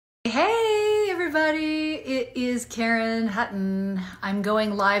Hey everybody, it is Karen Hutton. I'm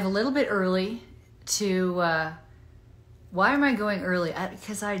going live a little bit early to, why am I going early?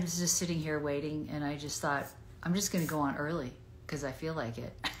 Because I was just sitting here waiting and I just thought, I'm just going to go on early because I feel like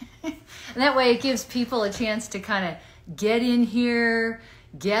it. And that way it gives people a chance to kind of get in here,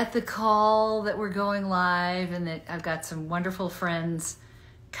 get the call that we're going live, and that I've got some wonderful friends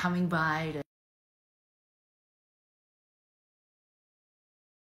coming by to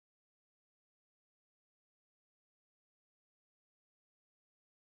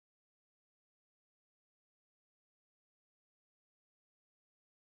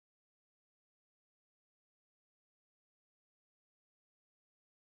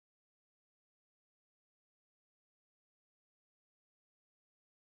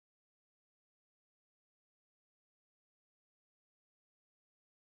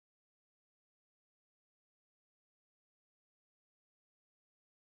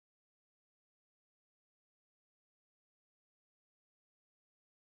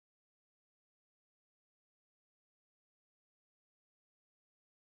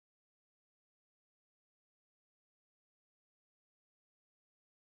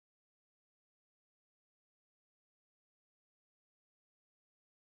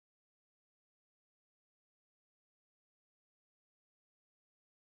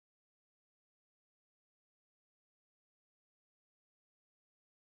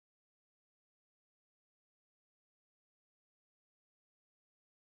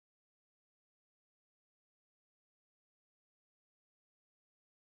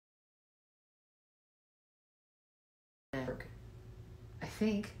work. I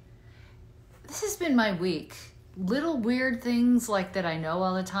think this has been my week. Little weird things like that I know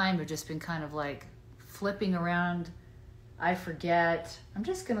all the time have just been kind of like flipping around. I forget. I'm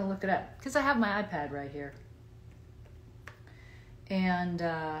just going to look it up because I have my iPad right here. And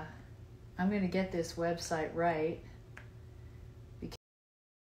I'm going to get this website right.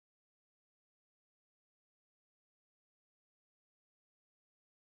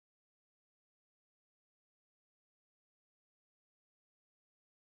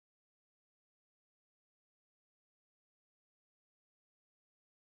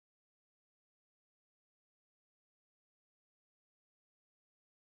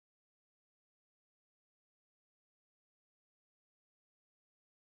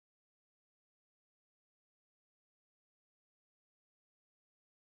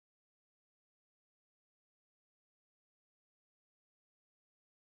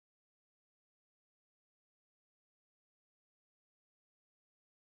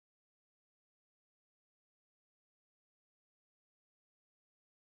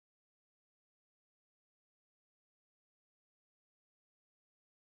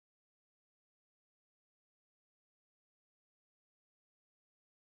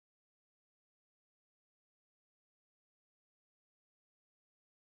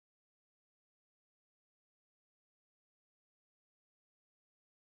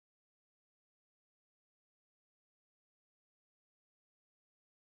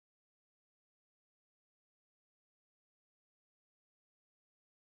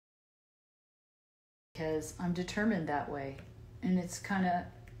 Because I'm determined that way. And it's kind of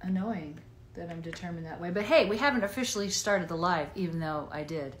annoying that I'm determined that way. But hey, we haven't officially started the live, even though I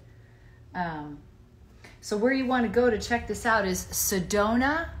did. So where you want to go to check this out is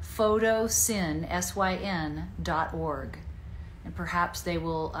SedonaPhotoSyn.org. And perhaps they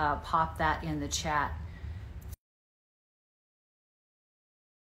will pop that in the chat.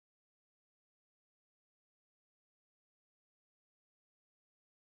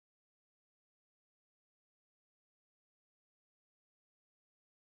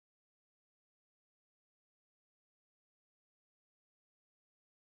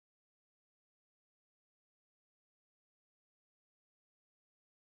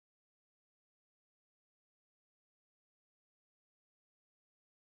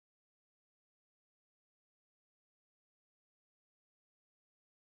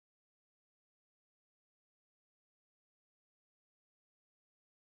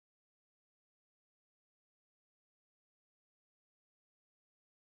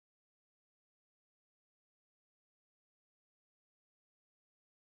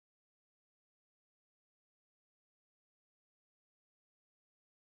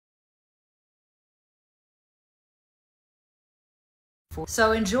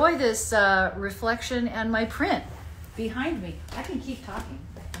 So enjoy this reflection and my print behind me. I can keep talking,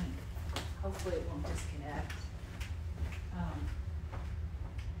 I think. Hopefully it won't disconnect.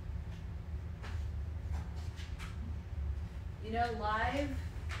 You know, live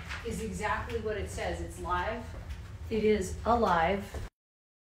is exactly what it says. It's live. It is alive.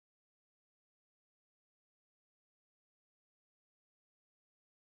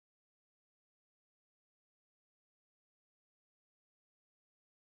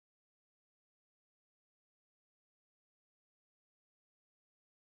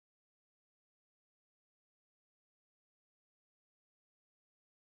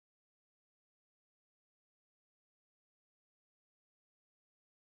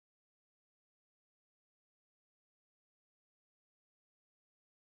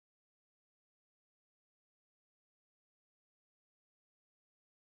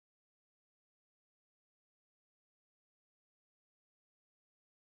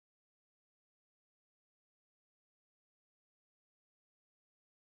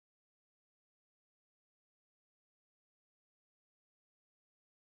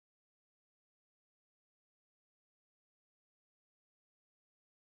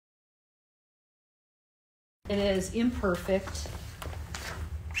 It is imperfect.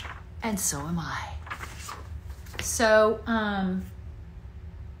 And so am I. So,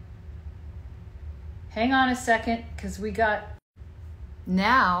 hang on a second, because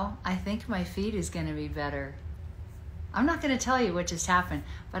now I think my feed is going to be better. I'm not going to tell you what just happened,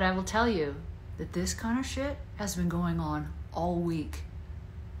 but I will tell you that this kind of shit has been going on all week.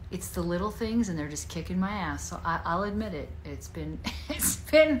 It's the little things, and they're just kicking my ass. So I'll admit it. It's been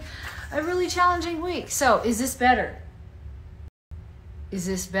a really challenging week. So is this better? Is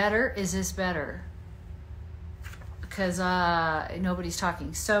this better? Is this better? Because nobody's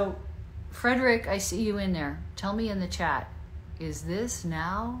talking. So Frederick, I see you in there. Tell me in the chat. Is this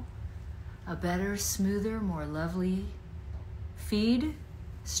now a better, smoother, more lovely feed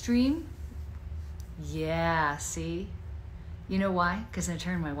stream? Yeah, see? You know why? Because I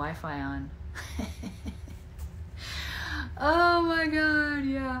turned my Wi-Fi on. Oh my God,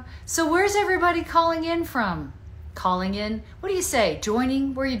 yeah. So where's everybody calling in from? Calling in? What do you say?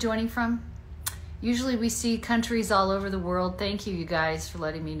 Joining? Where are you joining from? Usually we see countries all over the world. Thank you, you guys, for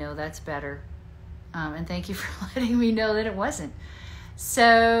letting me know that's better. And thank you for letting me know that it wasn't.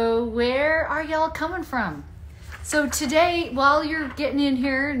 So where are y'all coming from? So today, while you're getting in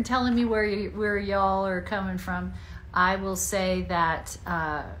here and telling me where y'all are coming from, I will say that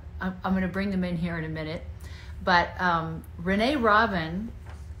I'm going to bring them in here in a minute. But Renee Robyn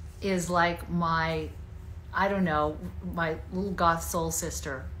is like my little goth soul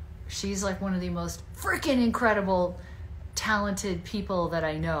sister. She's like one of the most freaking incredible, talented people that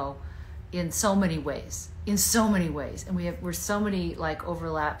I know in so many ways. And we're so many like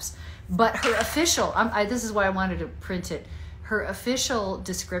overlaps. But her official, this is why I wanted to print it. Her official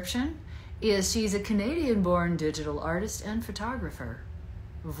description is she's a Canadian-born digital artist and photographer,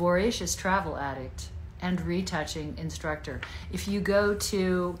 voracious travel addict, and retouching instructor. If you go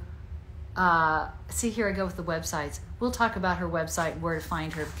to, see here I go with the websites. We'll talk about her website, where to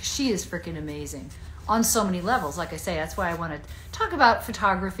find her, because she is freaking amazing on so many levels. Like I say, that's why I want to talk about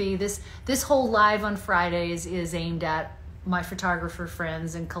photography. This whole live on Fridays is aimed at my photographer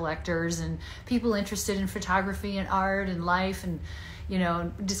friends and collectors and people interested in photography and art and life, and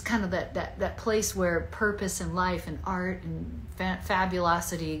just kind of that place where purpose and life and art and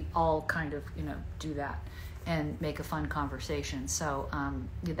fabulosity all kind of do that and make a fun conversation. So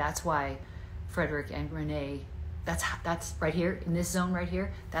that's why Frederick and Renee, that's right here in this zone right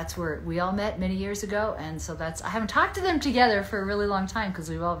here. That's where we all met many years ago, and so I haven't talked to them together for a really long time because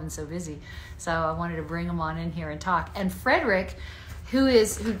we've all been so busy. So I wanted to bring them on in here and talk. And Frederick, who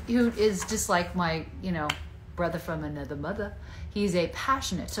is just like my brother from another mother. He's a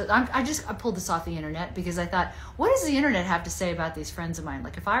passionate. So I pulled this off the internet because I thought, what does the internet have to say about these friends of mine?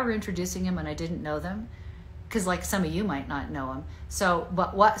 Like if I were introducing him and I didn't know them, because like some of you might not know him. So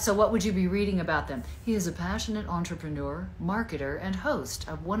what would you be reading about them? He is a passionate entrepreneur, marketer, and host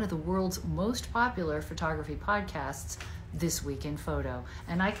of one of the world's most popular photography podcasts, This Week in Photo.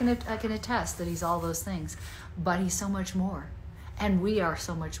 And I can attest that he's all those things, but he's so much more. And we are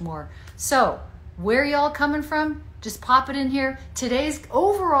so much more. So where y'all coming from? Just pop it in here. Today's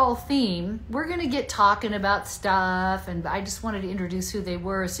overall theme, we're going to get talking about stuff, and I just wanted to introduce who they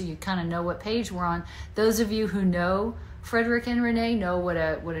were so you kind of know what page we're on. Those of you who know Frederick and Renee know what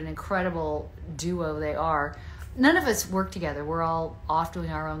an incredible duo they are. None of us work together. We're all off doing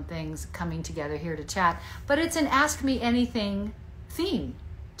our own things, coming together here to chat. But it's an Ask Me Anything theme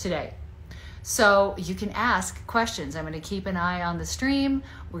today. So you can ask questions. I'm going to keep an eye on the stream.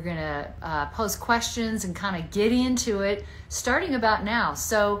 We're going to pose questions and kind of get into it starting about now.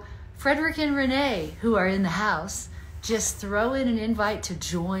 So Frederick and Renee, who are in the house, just throw in an invite to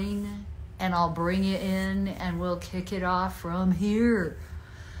join and I'll bring you in and we'll kick it off from here.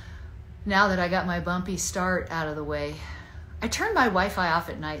 Now that I got my bumpy start out of the way, I turn my Wi-Fi off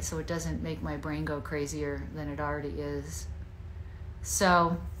at night so it doesn't make my brain go crazier than it already is.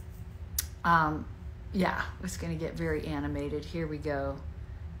 So yeah, it's going to get very animated. Here we go.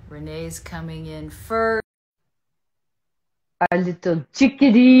 Renee's coming in first. Our little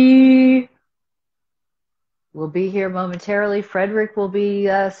chickadee will be here momentarily. Frederick will be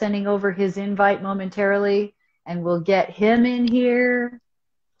sending over his invite momentarily, and we'll get him in here.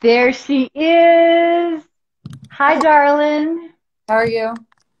 There she is. Hi, darling. How are you?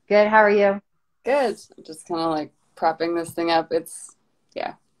 Good. How are you? Good. I'm just kind of like propping this thing up. It's,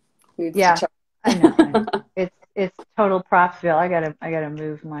 yeah. Yeah, I know. It's total propsville. I gotta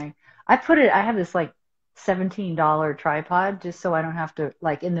move my. I have this like $17 tripod just so I don't have to,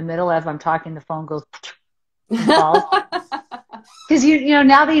 like, in the middle as I'm talking, the phone goes and falls. Because you know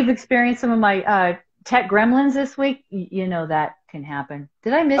now that you've experienced some of my Tech Gremlins this week. You know that can happen.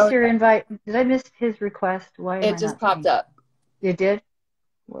 Did I miss Oh, your yeah. invite? Did I miss his request? Why am It I just not popped seeing? up, You did?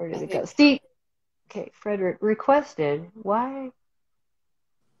 Where did I it go? think. See, okay, Frederick requested. Why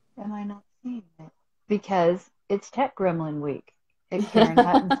am I not seeing it? Because it's Tech Gremlin week at Karen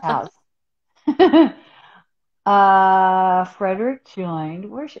Hutton's house. Frederick joined.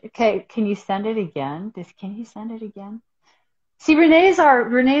 Okay, can you send it again? Can you send it again? See, Renee's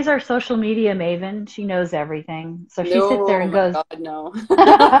our social media maven. She knows everything. So she sits there No, and my goes, God, no.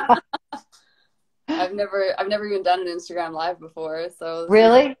 I've never even done an Instagram live before, so this is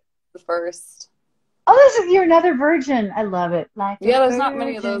really? the first. Oh, you're another virgin. I love it. Like a Yeah, there's not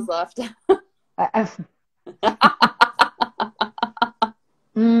many of those virgin. left. I've,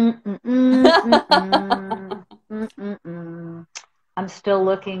 mm, mm, mm, mm, mm, mm, mm, mm. I'm still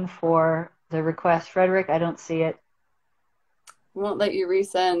looking for the request. Frederick, I don't see it. Won't let you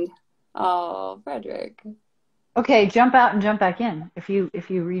resend. Oh, Frederick. Okay, jump out and jump back in. If you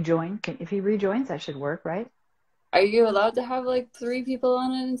rejoin, if he rejoins, that should work, right? Are you allowed to have like 3 people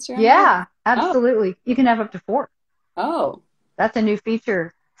on an Instagram live? Yeah, Oh, absolutely. You can have up to 4. oh, That's a new feature. a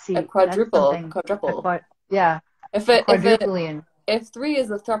See, that's quadruple, something. quadruple. Yeah, If a it if it quadruplian. if 3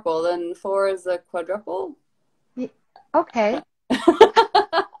 is a thruple, then 4 is a quadruple. Okay,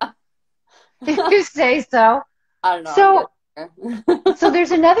 if you say so. I don't know. I'm So, getting so there.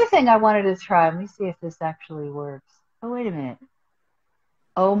 there's another thing I wanted to try. Let me see if this actually works. Oh, wait a minute.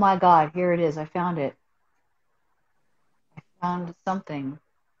 Oh my God, here it is. I found it. I found something.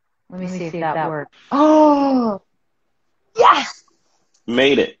 Let me see if that works. Oh, yes,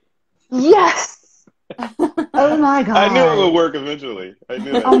 Made it. yes. Oh my I knew it would God. work eventually. I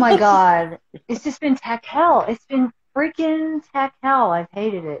knew Oh it. my God. It's just been tech hell. It's been freaking tech hell. I've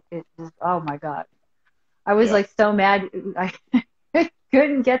hated it. It just, oh my God. I was Yeah. like so mad. I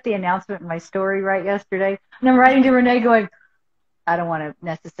couldn't get the announcement in my story right yesterday. And I'm writing to Renee going, I don't want to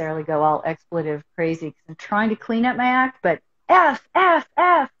necessarily go all expletive crazy because I'm trying to clean up my act, but F, F,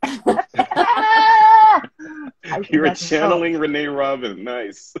 F. You were That's, oh, channeling Renee Robyn.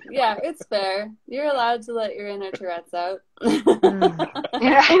 Nice. Yeah, it's fair. You're allowed to let your inner Tourette's out.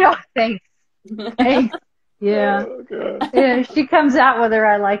 yeah, I know. Thanks. Thanks. Yeah. Oh, God. Yeah, she comes out whether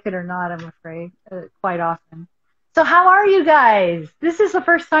I like it or not, I'm afraid, quite often. So how are you guys? This is the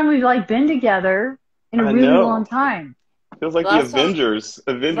first time we've like been together in a I really long know. time. Feels like the Last time, Avengers.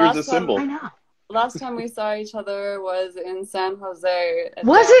 Avengers last time, I assemble. know. last time we saw each other was in San Jose at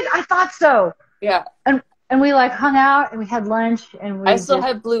Was it? I thought so. yeah. And we like hung out and we had lunch and I we still just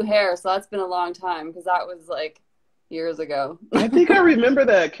had blue hair, so that's been a long time because that was like years ago. I think I remember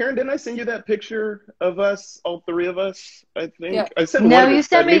that. Karen, didn't I send you that picture of us, all 3 of us? I Yeah. think I sent one no, of you it.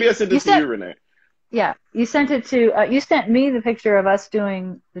 sent Maybe me I sent you it to sent you, Renee. yeah, you sent it to you sent me the picture of us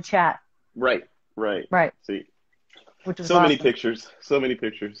doing the chat. Right, right. Right, See, which was so many awesome. pictures. So many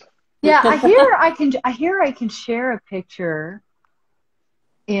pictures. Yeah, I hear I can share a picture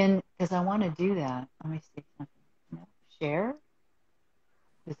in because I want to do that. Let me see something. No, share?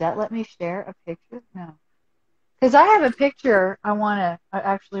 Does that let me share a picture? No. Because I have a picture I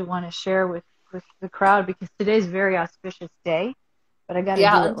actually want to share with the crowd because today's a very auspicious day, but I got to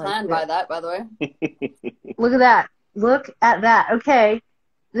Yeah, do it like unplanned this. by that, by the way. Look at that. Look at that. Okay.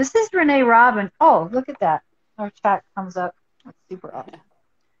 This is Renee Robyn. Oh, look at that. Our chat comes up. That's super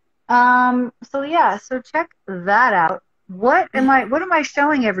awesome. So yeah, so check that out. What am I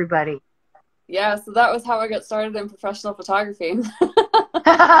showing everybody? Yeah, so that was how I got started in professional photography.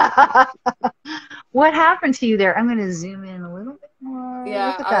 What happened to you there? I'm going to zoom in a little bit more. Yeah,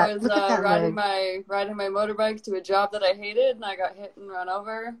 Look at I that. was Look at that leg. riding my motorbike to a job that I hated, and I got hit and run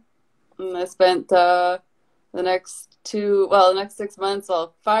over. And I spent the next 6 months,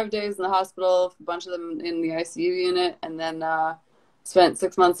 5 days in the hospital, a bunch of them in the ICU unit, and then spent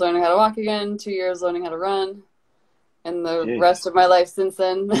 6 months learning how to walk again, 2 years learning how to run, and the Jeez. rest of my life since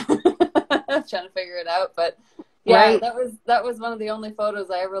then trying to figure it out. But yeah, Right. that was one of the only photos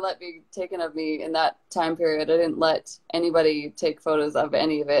I ever let be taken of me in that time period. I didn't let anybody take photos of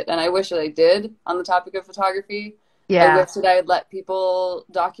any of it, and I wish that I did. On the topic of photography, I Yeah. wish that I had let people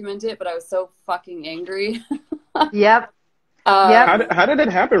document it, but I was so fucking angry. Yep. Yep. How did it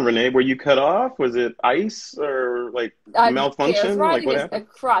happen, Renee? Were you cut off? Was it ice or like I was malfunction? Like riding what a happened?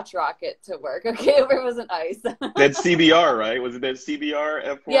 crotch rocket to work. Okay, it wasn't ice. That CBR, right? Was it that CBR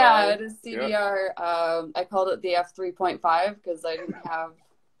F4I? Yeah, it is Yeah. CBR. I called it the F3.5 because I didn't have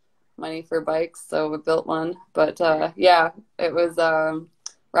money for bikes, so I built one. But yeah, it was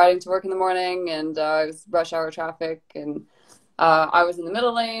riding to work in the morning, and it was rush hour traffic, and I was in the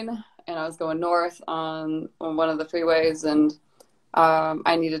middle lane, and I was going north on one of the freeways, and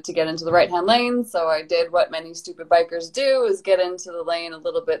I needed to get into the right-hand lane, so I did what many stupid bikers do, is get into the lane a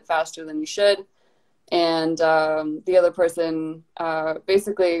little bit faster than you should. And the other person,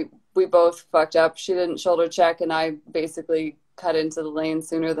 basically, we both fucked up. She didn't shoulder check, and I basically cut into the lane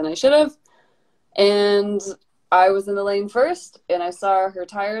sooner than I should have. And I was in the lane first, and I saw her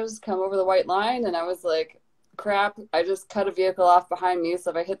tires come over the white line, and I was like, crap, I just cut a vehicle off behind me,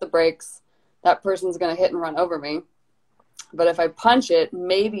 so if I hit the brakes, that person's going to hit and run over me. But if I punch it,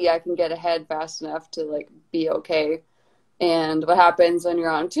 maybe I can get ahead fast enough to, like, be okay. And what happens when you're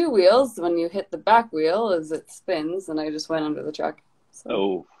on two wheels, when you hit the back wheel, is it spins, and I just went under the truck.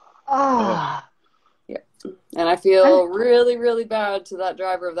 So, yeah. And I feel really, really bad to that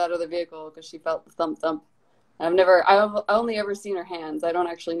driver of that other vehicle because she felt the thump. I've only ever seen her hands. I don't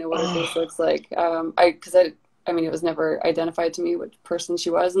actually know what her face looks like. I mean, it was never identified to me what person she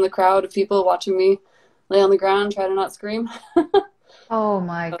was in the crowd of people watching me lay on the ground, try to not scream. Oh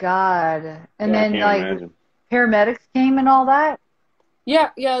my God. And Yeah, then like imagine. paramedics came and all that?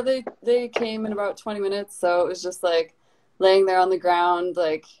 Yeah, they came in about 20 minutes, so it was just like laying there on the ground,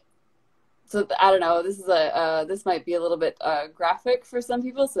 like, so I don't know, this might be a little bit graphic for some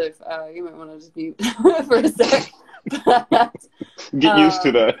people, so if you might want to just mute for a sec. But, Get used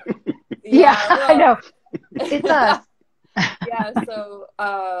to that. Yeah, well, I know. It's us. Yeah, so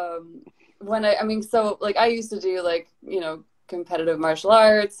so like I used to do, like, you know, competitive martial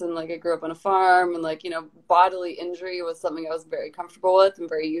arts, and like I grew up on a farm, and like, you know, bodily injury was something I was very comfortable with and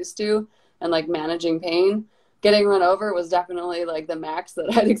very used to, and like managing pain. Getting run over was definitely like the max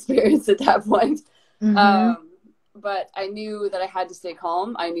that I'd experienced at that point. Mm-hmm. But I knew that I had to stay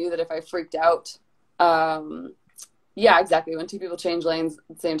calm. I knew that if I freaked out, yeah, exactly. When two people change lanes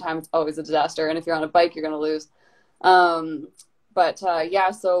at the same time, it's always a disaster. And if you're on a bike, you're going to lose.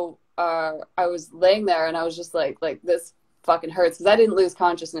 Yeah, so I was laying there, and I was just like this fucking hurts, because I didn't lose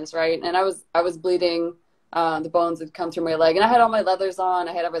consciousness, right? And I was bleeding. The bones had come through my leg, and I had all my leathers on.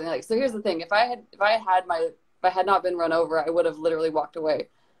 I had everything. Like, so here's the thing: if I had not been run over, I would have literally walked away.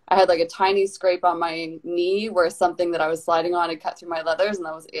 I had like a tiny scrape on my knee where something that I was sliding on had cut through my leathers, and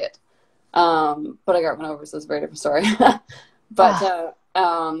that was it. But I got run over, so it's a very different story. So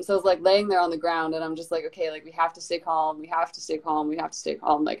I was like laying there on the ground, and I'm just like, okay, like we have to stay calm. We have to stay calm. We have to stay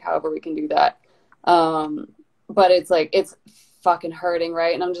calm. Like, however we can do that. But it's like, it's fucking hurting,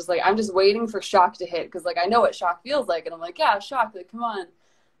 right? And I'm just waiting for shock to hit, because like I know what shock feels like, and I'm like, yeah, shock, like, come on,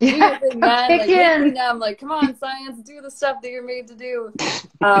 do your thing, man. Like, make me numb. Like, come on, science, do the stuff that you're made to do.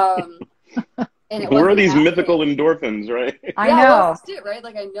 And Where are these happening. mythical endorphins, right? I Yeah, know. well, that's it, right?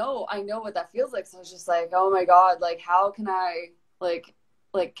 Like, I know what that feels like. So I was just like, oh my God, like, how can I, like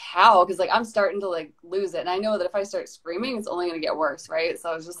how? Because like I'm starting to like lose it, and I know that if I start screaming, it's only gonna get worse, right? So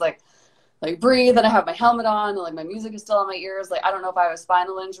I was just like breathe, and I have my helmet on, and like my music is still in my ears. Like, I don't know if I have a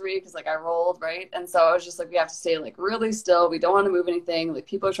spinal injury because like I rolled, right? And so I was just like, we have to stay like really still. We don't want to move anything. Like,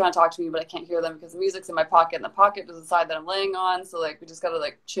 people are trying to talk to me, but I can't hear them because the music's in my pocket, and the pocket is the side that I'm laying on. So like we just gotta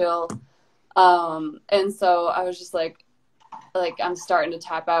like chill. And so I was just like I'm starting to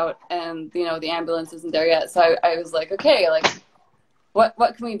tap out, and you know the ambulance isn't there yet. So I was like, okay, like what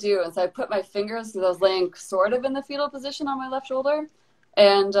can we do? And so I put my fingers, because I was laying sort of in the fetal position on my left shoulder.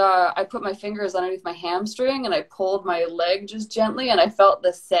 And I put my fingers underneath my hamstring, and I pulled my leg just gently, and I felt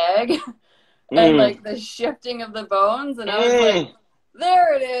the sag and like the shifting of the bones. And I was like,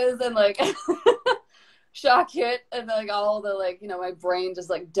 there it is. And like shock hit, and like all the like, you know, my brain just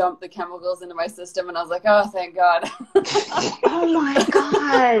like dumped the chemicals into my system, and I was like, oh, thank God. Oh my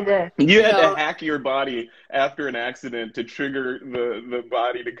God. You had to hack your body after an accident to trigger the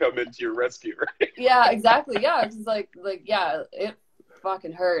body to come into your rescue, right? Yeah, exactly. Yeah, it's like yeah, it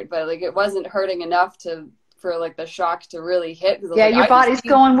fucking hurt, but like it wasn't hurting enough for like the shock to really hit. Yeah, your body's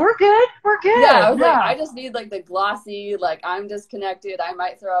going, we're good. Yeah, I was like, I just need like the glossy, like I'm disconnected, I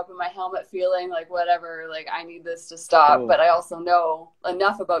might throw up in my helmet feeling, like whatever, like I need this to stop. But I also know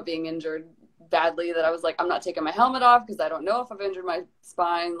enough about being injured badly that I was like, I'm not taking my helmet off because I don't know if I've injured my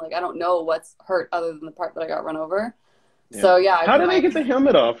spine. Like, I don't know what's hurt other than the part that I got run over. Yeah. So yeah. How do they get the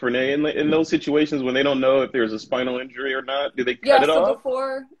helmet off, Renee? In those situations when they don't know if there's a spinal injury or not, do they cut it off?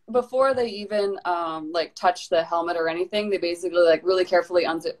 Before they even like touch the helmet or anything, they basically like really carefully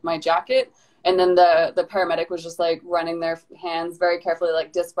unzip my jacket, and then the paramedic was just like running their hands very carefully,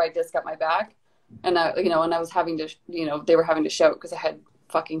 like disc by disc up my back, and you know, and I was having to, you know, they were having to shout because I had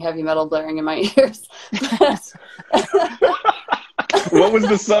fucking heavy metal blaring in my ears. What was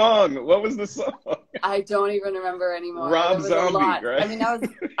the song? I don't even remember anymore. Rob Zombie, right? I mean,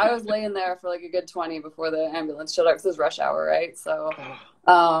 I was laying there for like a good 20 before the ambulance showed up, because it was rush hour, right? So,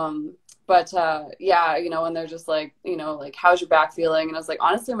 but But yeah, you know, and they're just like, you know, like, how's your back feeling? And I was like,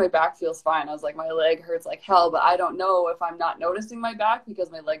 honestly, my back feels fine. I was like, my leg hurts like hell, but I don't know if I'm not noticing my back because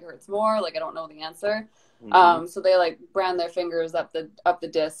my leg hurts more. Like, I don't know the answer. So they like ran their fingers up the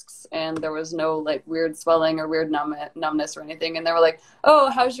discs, and there was no like weird swelling or weird numbness or anything. And they were like, oh,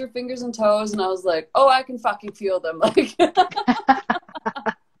 how's your fingers and toes? And I was like, oh, I can fucking feel them. Like, if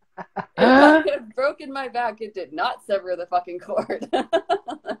I had broken my back, it did not sever the fucking cord.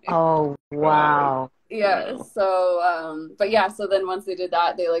 Oh, wow. Yeah. So, but yeah, so then once they did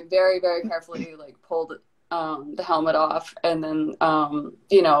that, they like very, very carefully like pulled the helmet off. And then,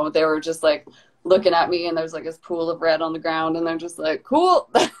 you know, they were just like looking at me, and there's like this pool of red on the ground, and they're just like,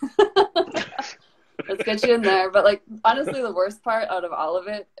 cool. Let's get you in there. But like, honestly, the worst part out of all of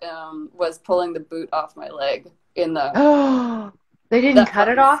it was pulling the boot off my leg in the... Oh, they didn't cut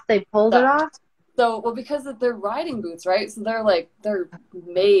it off? They pulled it off? So, well, because they're riding boots, right? So they're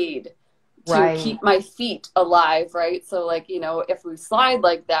made to keep my feet alive, right? So like, you know, if we slide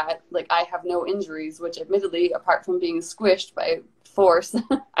like that, like I have no injuries, which admittedly, apart from being squished by force,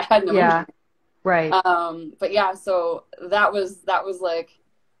 I had no injuries. Right. But yeah, so that was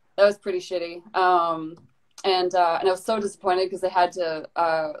pretty shitty. And I was so disappointed because they had to,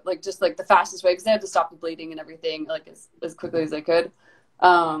 just like the fastest way, because they had to stop the bleeding and everything, like as quickly as they could.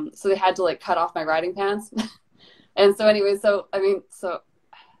 So they had to like cut off my riding pants. And so anyway, so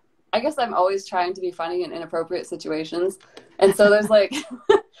I guess I'm always trying to be funny in inappropriate situations. And so there's like,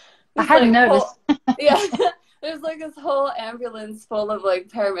 I hadn't noticed. Yeah. There's like this whole ambulance full of like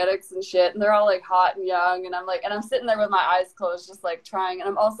paramedics and shit, and they're all like hot and young, and I'm sitting there with my eyes closed, just like trying,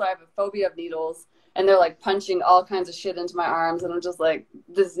 and I have a phobia of needles, and they're like punching all kinds of shit into my arms, and I'm just like,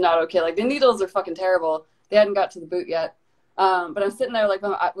 this is not okay. Like, the needles are fucking terrible. They hadn't got to the boot yet. But I'm sitting there like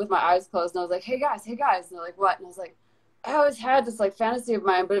with my eyes closed, and I was like, hey guys, and they're like, what? And I was like, I always had this like fantasy of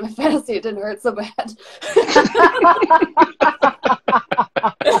mine, but in my fantasy it didn't hurt so bad.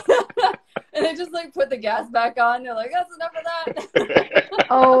 And they just like put the gas back on. They're like, that's enough of that.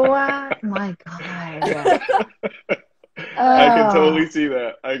 Oh my God. I can totally see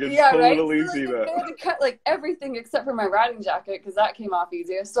that. I can totally So, see that. They had to cut like everything except for my riding jacket, because that came off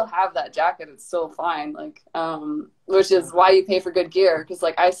easy. I still have that jacket. It's still fine. Like, which is why you pay for good gear. Because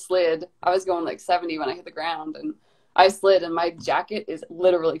like I slid. I was going like 70 when I hit the ground, and I slid, and my jacket is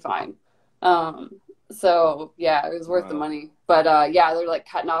literally fine. So yeah, it was worth the money. But yeah, they're like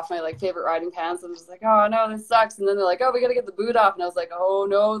cutting off my like favorite riding pants. I'm just like, oh no, this sucks. And then they're like, oh, we gotta get the boot off. And I was like, oh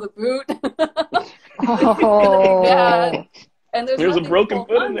no, the boot. Oh. Bad. And there's a broken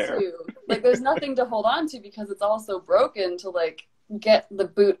foot in there. Like, there's nothing to hold on to because it's all so broken to like get the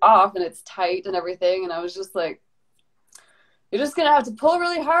boot off, and it's tight and everything. And I was just like, you're just gonna have to pull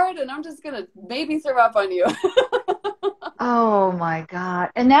really hard, and I'm just gonna maybe throw up on you. Oh my God.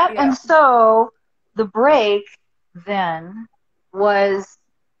 And so the break then was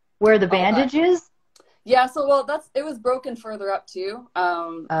where the bandage is? Yeah, so well, it was broken further up too.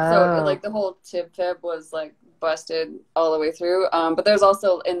 So like the whole fib was like busted all the way through. But there's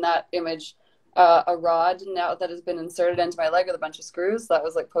also in that image a rod now that has been inserted into my leg with a bunch of screws. That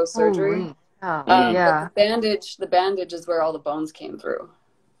was like post surgery. Yeah. The bandage is where all the bones came through.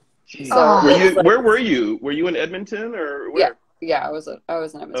 So, where were you? Were you in Edmonton or where? Yeah, I was in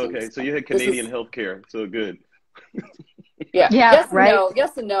Edmonton. Okay, so you had Canadian healthcare, so good. Yeah.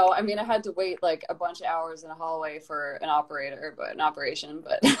 Yes and no. I mean, I had to wait like a bunch of hours in a hallway for an operation,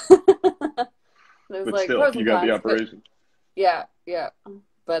 but it was but like, still, you got the operation. Yeah.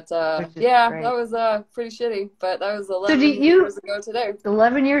 But that was pretty shitty. But that was 11 years ago today.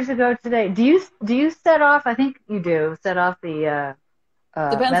 11 years ago today. Do you set off? I think you do set off the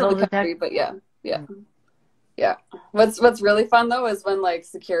depends metal on the country, but yeah. What's really fun though is when like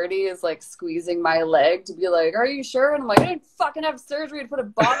security is like squeezing my leg to be like, "Are you sure?" And I'm like, "I didn't fucking have surgery to put a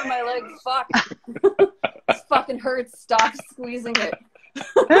bomb in my leg. Fuck, it fucking hurts. Stop squeezing it.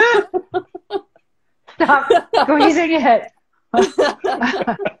 Stop squeezing it."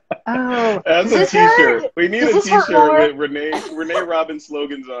 Oh, that's a t-shirt. We need a t-shirt with Renee Robyn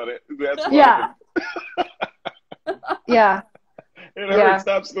slogans on it. That's yeah. It hurts.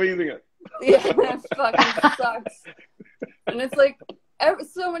 Stop squeezing it. Yeah, that fucking sucks. And it's like,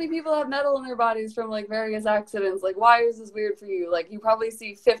 so many people have metal in their bodies from like various accidents. Like, why is this weird for you? Like, you probably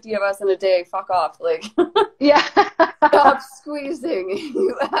see 50 of us in a day. Fuck off. Like, yeah. Stop squeezing,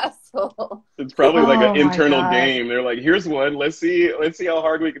 you asshole. It's probably like an internal game. They're like, here's one. Let's see how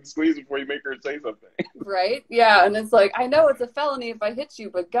hard we can squeeze before you make her say something. Right? Yeah. And it's like, I know it's a felony if I hit you,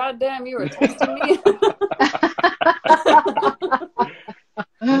 but goddamn, you were testing me.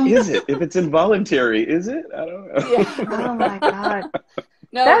 Is it? If it's involuntary, is it? I don't know. Yeah. Oh my God.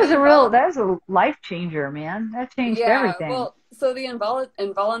 No, That was that was a life changer, man. That changed everything. Well, so the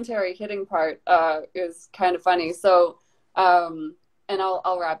involuntary hitting part is kind of funny. So, and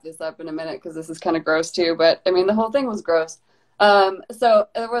I'll wrap this up in a minute because this is kind of gross too. But I mean, the whole thing was gross. So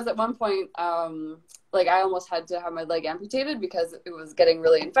there was at one point, like I almost had to have my leg amputated because it was getting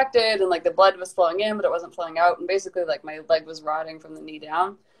really infected and like the blood was flowing in, but it wasn't flowing out. And basically like my leg was rotting from the knee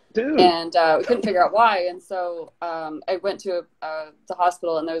down. Dude. And we couldn't figure out why. And so I went to the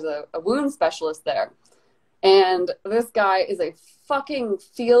hospital and there's a wound specialist there. And this guy is a fucking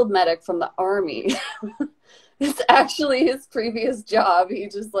field medic from the Army. It's actually his previous job. He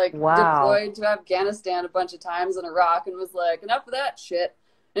just like deployed to Afghanistan a bunch of times in Iraq and was like, enough of that shit.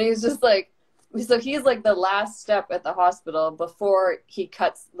 And he's just like, so he's like the last step at the hospital before he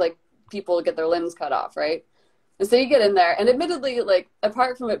cuts, like people get their limbs cut off, right? And so you get in there, and admittedly, like,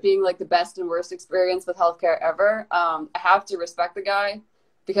 apart from it being, like, the best and worst experience with healthcare ever, I have to respect the guy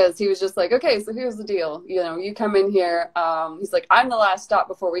because he was just like, okay, so here's the deal. You know, you come in here. He's like, I'm the last stop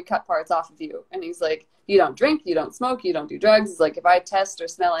before we cut parts off of you. And he's like, you don't drink, you don't smoke, you don't do drugs. He's like, if I test or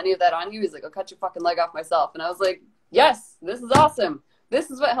smell any of that on you, he's like, I'll cut your fucking leg off myself. And I was like, yes, this is awesome. This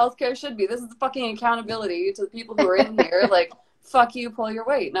is what healthcare should be. This is the fucking accountability to the people who are in here. Like, fuck you, pull your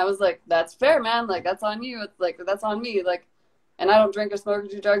weight. And I was like, that's fair, man. Like, that's on you. It's like, that's on me. Like, and I don't drink or smoke or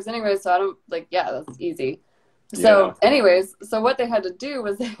do drugs anyway. So I don't, like, yeah, that's easy. So anyways, so what they had to do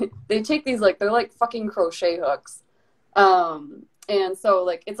was they take these, like, they're like fucking crochet hooks. And so,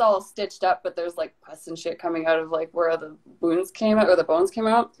 like, it's all stitched up, but there's, like, pus and shit coming out of, like, where the wounds came out or the bones came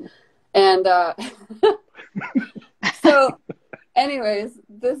out. And so anyways,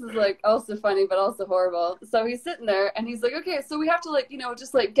 this is like also funny, but also horrible. So he's sitting there and he's like, okay, so we have to like, you know,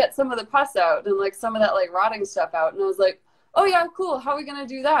 just like get some of the pus out and like some of that like rotting stuff out. And I was like, oh yeah, cool. How are we going to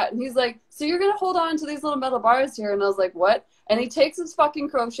do that? And he's like, so you're going to hold on to these little metal bars here. And I was like, what? And he takes his fucking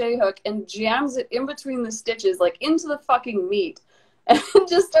crochet hook and jams it in between the stitches, like into the fucking meat, and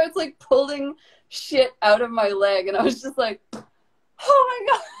just starts like pulling shit out of my leg. And I was just like, oh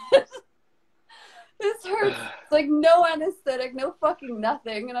my God. This hurts. It's like no anesthetic, no fucking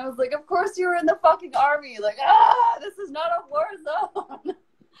nothing. And I was like, of course you were in the fucking Army. Like, this is not a war zone.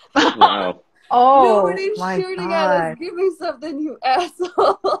 Wow. Oh, nobody's shooting at us. Give me something, you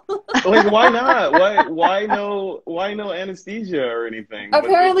asshole. Like, why not? Why no anesthesia or anything?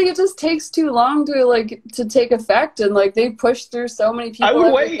 Apparently it just takes too long to take effect, and like they push through so many people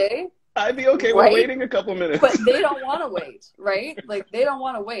every day. I'd be okay with waiting a couple minutes. But they don't want to wait, right? Like, they don't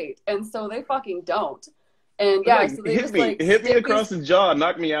want to wait. And so they fucking don't. And yeah, so they just like... Hit me across the jaw,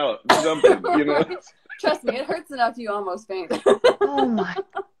 knock me out, something, you know? Trust me, it hurts enough you almost faint. Oh my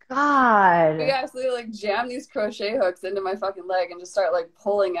God. But yeah, so they like jam these crochet hooks into my fucking leg and just start like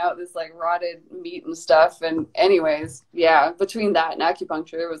pulling out this like rotted meat and stuff. And anyways, yeah, between that and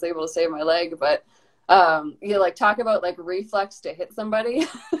acupuncture, I was able to save my leg. But you like talk about like reflex to hit somebody.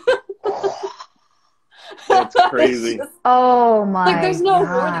 That's crazy. Just, oh my like there's no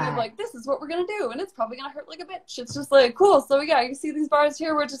God. warning of like this is what we're gonna do and it's probably gonna hurt like a bitch. It's just like cool. So yeah, you see these bars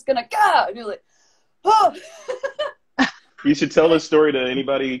here, we're just gonna go, and you're like, oh. You should tell this story to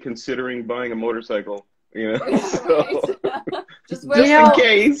anybody considering buying a motorcycle. You know, so, just in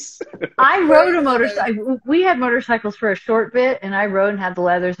case. I rode a motorcycle. We had motorcycles for a short bit, and I rode and had the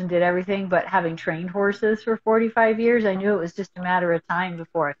leathers and did everything. But having trained horses for 45 years, I knew it was just a matter of time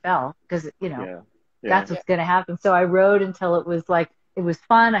before I fell, because you know that's what's going to happen. So I rode until it was like it was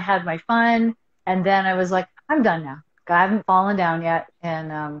fun. I had my fun, and then I was like, I'm done now. I haven't fallen down yet,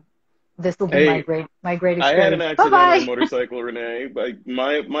 and this will be my great experience. I had an accident Bye-bye. on a motorcycle, Renee. Like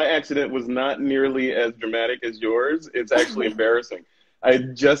my accident was not nearly as dramatic as yours. It's actually embarrassing. I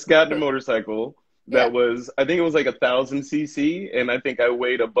had just gotten a motorcycle that was, I think it was like 1,000 cc, and I think I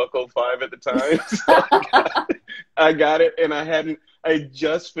weighed $105 at the time. So I got it, and I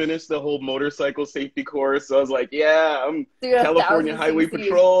just finished the whole motorcycle safety course. So I was like, yeah, I'm California Highway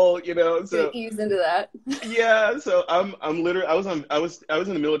Patrol, you know. So ease into that. Yeah, so I'm literally I was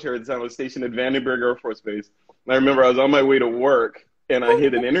in the military at the time. I was stationed at Vandenberg Air Force Base. And I remember I was on my way to work and I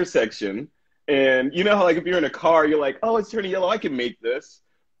hit an intersection. And you know how like if you're in a car, you're like, oh, it's turning yellow, I can make this.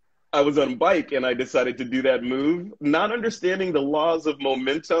 I was on a bike and I decided to do that move, not understanding the laws of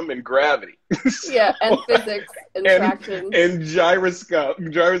momentum and gravity. Yeah, and physics and traction. And gyroscope.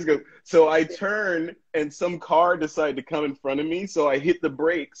 So I turned and some car decided to come in front of me. So I hit the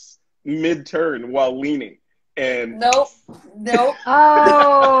brakes mid-turn while leaning. And Nope.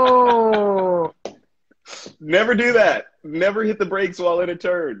 Oh. Never do that. Never hit the brakes while in a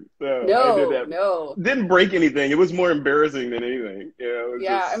turn. So I did that. No. Didn't break anything. It was more embarrassing than anything. You know,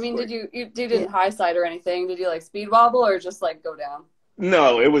 I mean, like, did you didn't high side or anything? Did you like speed wobble or just like go down?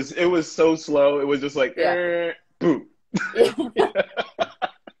 No, it was so slow. It was just like, boom.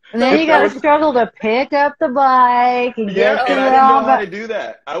 And then you got to struggle to pick up the bike and Yeah, get to and the I didn't know how to do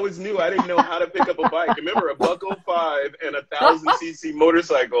that. I was new. I didn't know how to pick up a bike. Remember, $105 and a 1,000cc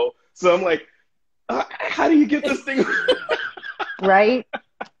motorcycle. So I'm like, how do you get this thing? Right?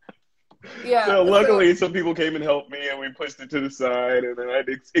 Yeah. So luckily, some people came and helped me, and we pushed it to the side. And then I had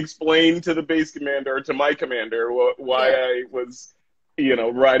to explain to the base commander, or to my commander, why I was,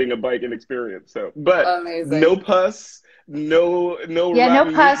 riding a bike inexperienced. So, but amazing. no pus, no no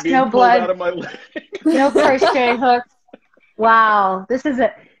pus, being no pulled blood, out of my leg. no crochet hooks. Wow, this is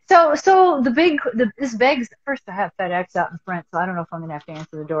it. So this begs. First, I have FedEx out in front, so I don't know if I'm gonna have to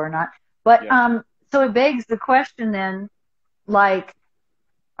answer the door or not. But so it begs the question then, like,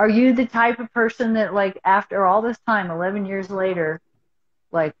 are you the type of person that, like, after all this time, 11 years later,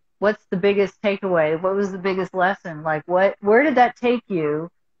 like, what's the biggest takeaway? What was the biggest lesson? Like, where did that take you?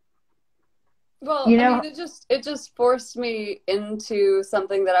 Well, I mean, it just forced me into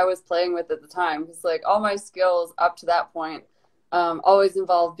something that I was playing with at the time. Because, like, all my skills up to that point always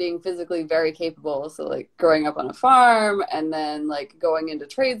involved being physically very capable. So, like, growing up on a farm and then, like, going into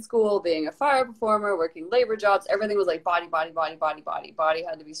trade school, being a fire performer, working labor jobs, everything was like body. Body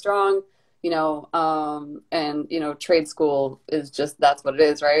had to be strong, and, trade school is just, that's what it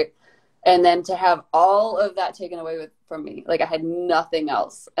is, right? And then to have all of that taken away from me, like, I had nothing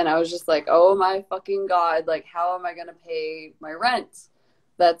else. And I was just like, oh my fucking God, like, how am I going to pay my rent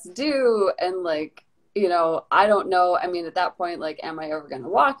that's due? And, like, I don't know. I mean, at that point, like, am I ever going to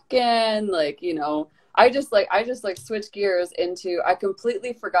walk again? Like, I just switched gears into, I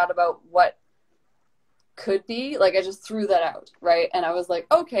completely forgot about what could be. Like, I just threw that out, right? And I was like,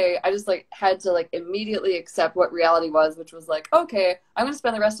 okay, I just, like, had to, like, immediately accept what reality was, which was like, okay, I'm going to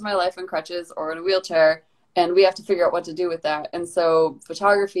spend the rest of my life in crutches or in a wheelchair, and we have to figure out what to do with that. And so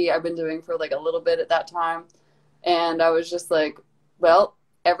photography I've been doing for, like, a little bit at that time, and I was just like, well,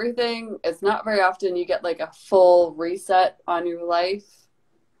 everything, it's not very often you get, like, a full reset on your life,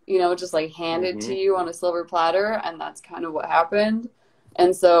 just, like, handed to you on a silver platter, and that's kind of what happened.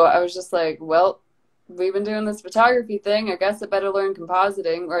 And so I was just like, well, we've been doing this photography thing. I guess I better learn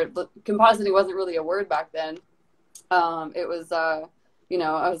compositing, or compositing wasn't really a word back then. It was, I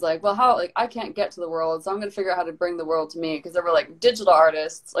was like, well, I can't get to the world, so I'm going to figure out how to bring the world to me. Because there were, like,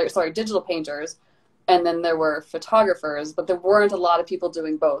 digital painters, and then there were photographers, but there weren't a lot of people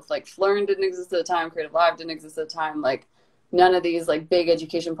doing both. Like, Flurn didn't exist at the time, Creative Live didn't exist at the time, like, none of these, like, big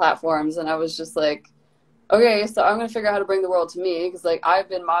education platforms. And I was just like, okay, so I'm going to figure out how to bring the world to me, because, like, I've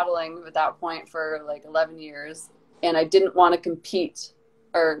been modeling at that point for, like, 11 years, and I didn't want to compete,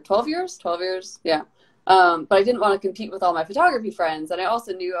 or 12 years, yeah. But I didn't want to compete with all my photography friends, and I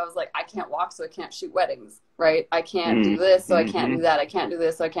also knew, I was like, I can't walk, so I can't shoot weddings, right? I can't do this, so I can't do that. I can't do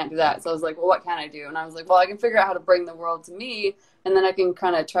this, so I can't do that. So I was like, well, what can I do? And I was like, well, I can figure out how to bring the world to me, and then I can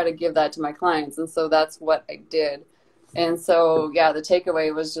kind of try to give that to my clients. And so that's what I did. And so, yeah, the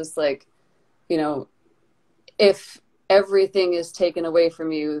takeaway was just like, if everything is taken away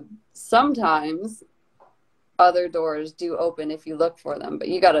from you, sometimes other doors do open if you look for them, but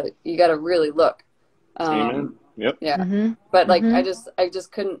you gotta really look. Amen. Yep. Yeah. But, like, I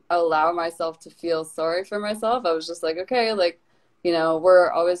just couldn't allow myself to feel sorry for myself. I was just like, okay, like,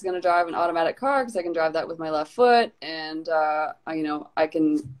 we're always going to drive an automatic car because I can drive that with my left foot. And, I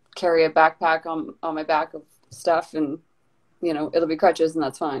can carry a backpack on my back of stuff, and, it'll be crutches, and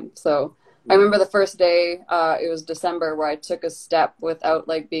that's fine. So I remember the first day, it was December, where I took a step without,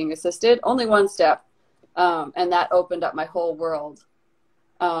 like, being assisted, only one step. And that opened up my whole world,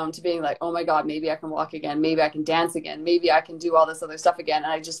 to being like, oh my God, maybe I can walk again. Maybe I can dance again. Maybe I can do all this other stuff again.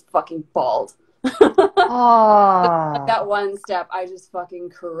 And I just fucking bawled. Oh. That one step, I just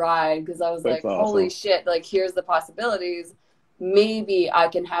fucking cried, because I was That's like, awesome. holy shit, like, here's the possibilities. Maybe I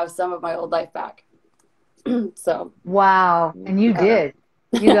can have some of my old life back. So. Wow. And you did.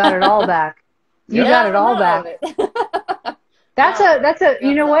 You got it all back. You got it all back. That's a,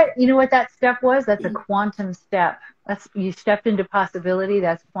 you know what that step was? That's a quantum step. You stepped into possibility.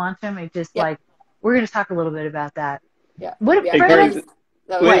 That's quantum. It just, like, we're going to talk a little bit about that. Yeah. What Hey, Grace,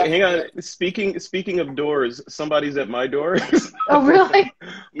 wait, hang on. Speaking of doors, somebody's at my door. Oh, really?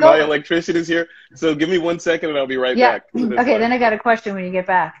 My electrician is here. So give me 1 second and I'll be right back. Okay, then I got a question when you get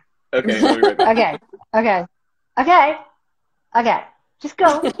back. Okay, I'll be right back. Okay. Just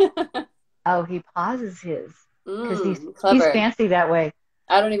go. Oh, he pauses his. Because he's fancy that way.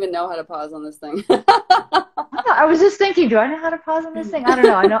 I don't even know how to pause on this thing. I was just thinking, do I know how to pause on this thing? I don't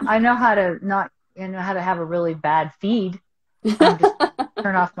know. I know how to how to have a really bad feed. Just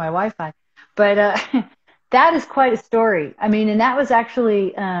turn off my Wi-Fi. But that is quite a story. I mean, and that was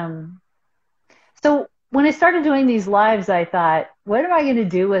actually, so when I started doing these lives, I thought, what am I going to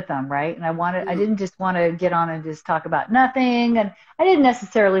do with them, right? And I didn't just want to get on and just talk about nothing, and I didn't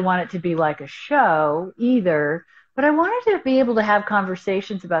necessarily want it to be like a show either, but I wanted to be able to have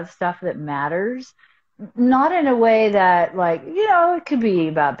conversations about stuff that matters, not in a way that, like, it could be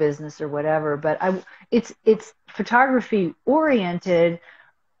about business or whatever, but it's photography oriented,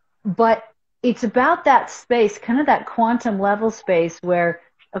 but it's about that space, kind of that quantum level space where,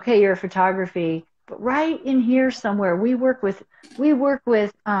 okay, you're a photography, but right in here somewhere, we work with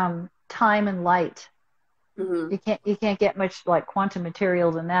time and light. Mm-hmm. You can't get much like quantum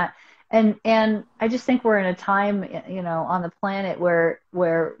material than that. And I just think we're in a time, on the planet where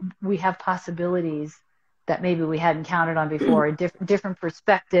we have possibilities that maybe we hadn't counted on before, and different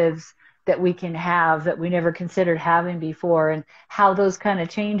perspectives that we can have that we never considered having before, and how those kind of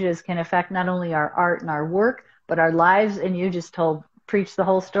changes can affect not only our art and our work, but our lives. And you just preached the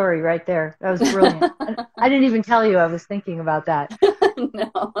whole story right there. That was brilliant. I didn't even tell you I was thinking about that.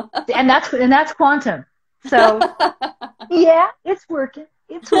 No. And that's quantum. So yeah, it's working.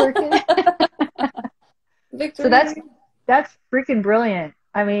 It's working. Victory. So that's freaking brilliant.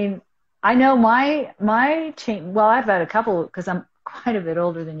 I mean, I know my change. Well, I've had a couple because I'm quite a bit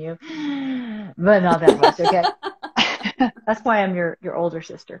older than you, but not that much. Okay, that's why I'm your older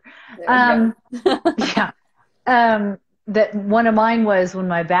sister. Yeah. That one of mine was when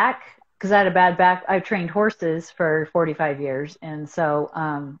my back, because I had a bad back. I trained horses for 45 years, and so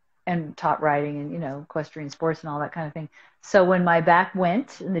and taught riding and equestrian sports and all that kind of thing. So when my back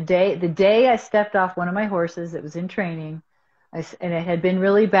went, and the day I stepped off one of my horses that was in training, and it had been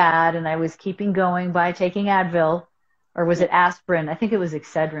really bad, and I was keeping going by taking Advil, or was it aspirin? I think it was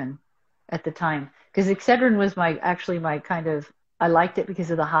Excedrin at the time, because Excedrin was my kind of, I liked it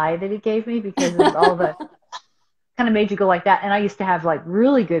because of the high that it gave me, because of all the kind of made you go like that. And I used to have like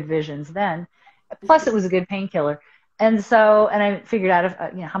really good visions then. Plus it was a good painkiller. And so, and I figured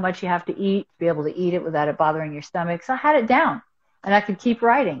out how much you have to eat to be able to eat it without it bothering your stomach. So I had it down, and I could keep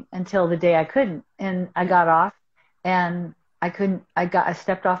riding until the day I couldn't. And I got off, and I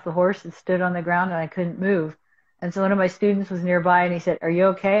stepped off the horse and stood on the ground, and I couldn't move. And so one of my students was nearby, and he said, "Are you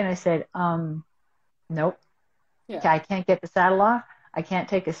okay?" And I said, nope. Yeah. I can't get the saddle off. I can't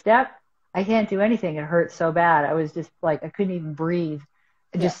take a step. I can't do anything. It hurt so bad. I was just like, I couldn't even breathe,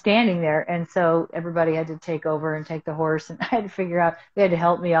 just standing there. And so everybody had to take over and take the horse, and I had to figure out, they had to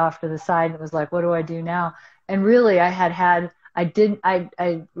help me off to the side, and it was like, what do I do now? And really I done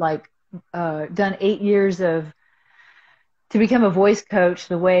 8 years to become a voice coach.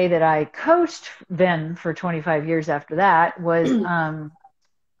 The way that I coached then for 25 years after that was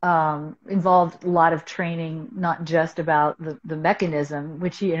involved a lot of training, not just about the mechanism,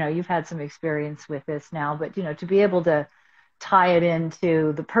 which, you've had some experience with this now, but, to be able to tie it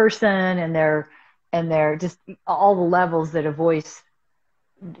into the person and their just all the levels that a voice,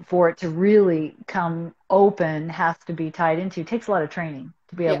 for it to really come open, has to be tied into. It takes a lot of training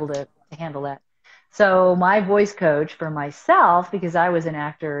to be able to handle that. So my voice coach for myself, because I was an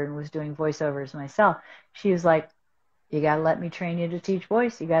actor and was doing voiceovers myself, she was like, you got to let me train you to teach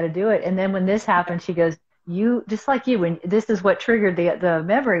voice. You got to do it. And then when this happened, she goes, you, just like you, when this is what triggered the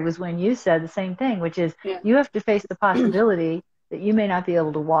memory, was when you said the same thing, which is you have to face the possibility that you may not be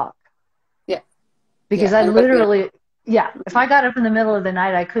able to walk. Yeah. Because I literally, if I got up in the middle of the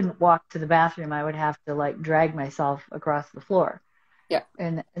night, I couldn't walk to the bathroom. I would have to like drag myself across the floor. Yeah.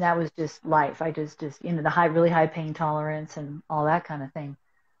 And that was just life. I just the really high pain tolerance and all that kind of thing.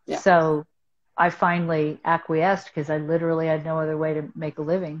 Yeah. So I finally acquiesced, because I literally had no other way to make a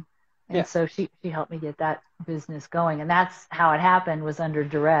living. And so she helped me get that business going. And that's how it happened, was under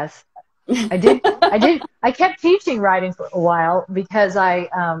duress. I kept teaching writing for a while, because I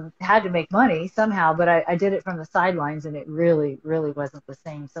had to make money somehow, but I did it from the sidelines, and it really, really wasn't the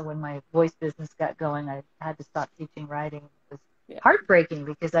same. So when my voice business got going, I had to stop teaching writing. It was heartbreaking,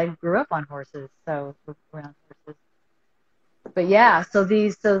 because I grew up on horses, so around horses. But so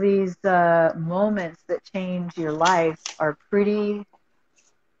these moments that change your life are pretty,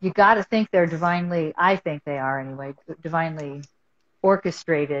 you got to think they're divinely, I think they are anyway, divinely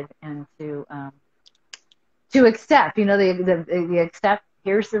orchestrated, and to accept, the accept,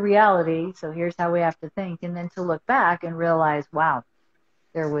 here's the reality, so here's how we have to think, and then to look back and realize, wow,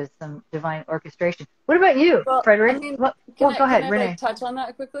 there was some divine orchestration. What about you, Frederick? I mean, go ahead, Renee. Like, touch on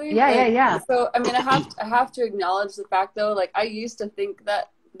that quickly? Yeah. So, I mean, I have to acknowledge the fact, though, like, I used to think that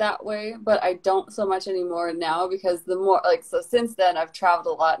way, but I don't so much anymore now, because the more, like, so since then, I've traveled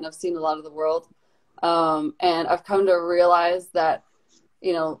a lot, and I've seen a lot of the world, and I've come to realize that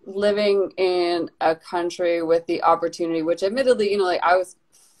you know, living in a country with the opportunity, which admittedly, you know, like I was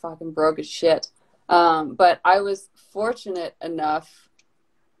fucking broke as shit. But I was fortunate enough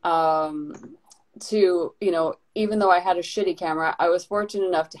to, you know, even though I had a shitty camera, I was fortunate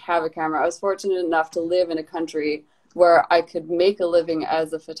enough to have a camera. I was fortunate enough to live in a country where I could make a living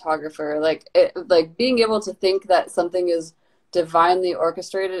as a photographer. Like being able to think that something is divinely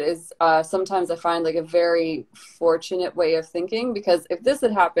orchestrated is sometimes I find like a very fortunate way of thinking, because if this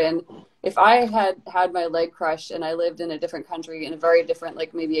had happened, if I had had my leg crushed and I lived in a different country in a very different,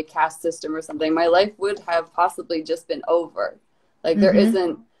 like maybe a caste system or something, my life would have possibly just been over. Like there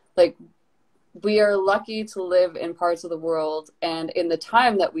isn't, like, we are lucky to live in parts of the world and in the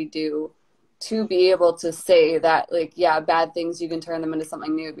time that we do, to be able to say that, like, yeah, bad things, you can turn them into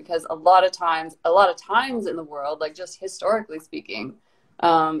something new. Because a lot of times in the world, like just historically speaking,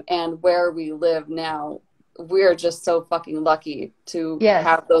 and where we live now, we're just so fucking lucky to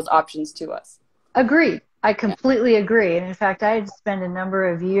have those options to us. Agreed. I completely agree. And in fact, I had spent a number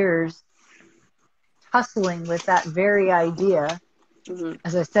of years hustling with that very idea.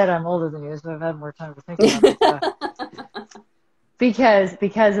 As I said, I'm older than you, so I've had more time to think about this stuff.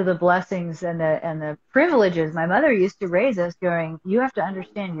 Because of the blessings and the privileges. My mother used to raise us going, you have to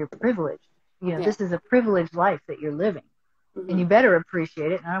understand your privilege. You know, this is a privileged life that you're living. And you better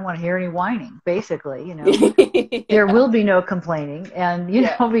appreciate it. And I don't want to hear any whining, basically, you know. There will be no complaining. And, you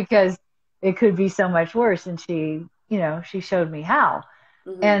know, because it could be so much worse. And she, you know, she showed me how.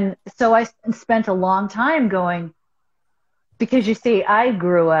 And so I spent a long time going, because you see, I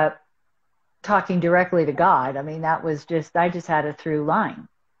grew up talking directly to God. I mean, that was just, I just had a through line.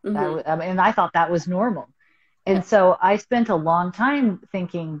 And I thought that was normal. And so I spent a long time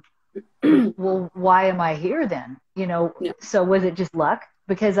thinking, well, why am I here then? You know, so was it just luck?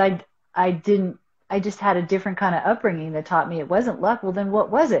 Because I just had a different kind of upbringing that taught me it wasn't luck. Well, then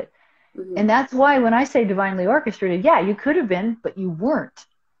what was it? And that's why when I say divinely orchestrated, yeah, you could have been, but you weren't.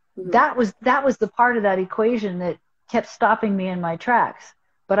 That was the part of that equation that kept stopping me in my tracks.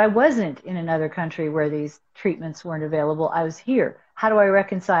 But I wasn't in another country where these treatments weren't available. I was here. How do I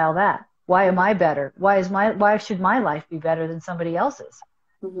reconcile that? Why am I better? Why should my life be better than somebody else's?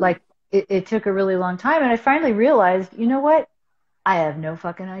 Like it took a really long time. And I finally realized, you know what? I have no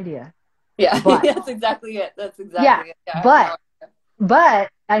fucking idea. Yeah, but, that's exactly it. That's exactly it. Yeah, but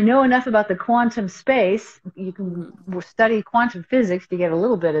I know enough about the quantum space. You can study quantum physics to get a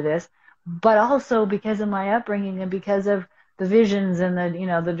little bit of this, but also because of my upbringing and because of the visions and the, you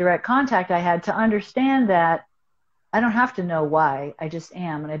know, the direct contact I had, to understand that I don't have to know why, I just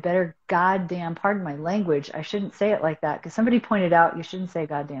am. And I better goddamn, pardon my language, I shouldn't say it like that, because somebody pointed out you shouldn't say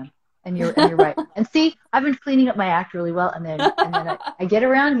goddamn. And you're right. And see, I've been cleaning up my act really well, and then I get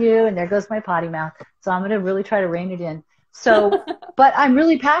around you, and there goes my potty mouth. So I'm going to really try to rein it in. So, but I'm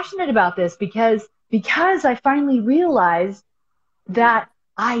really passionate about this because I finally realized that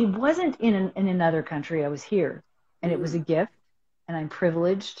I wasn't in another country. I was here, and it was a gift, and I'm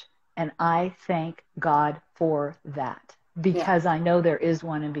privileged, and I thank God for that, because I know there is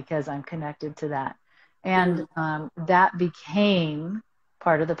one, and because I'm connected to that. And that became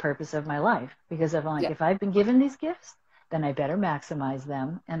part of the purpose of my life, because I'm like, if I've been given these gifts, then I better maximize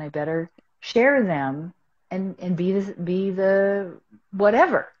them, and I better share them, and be the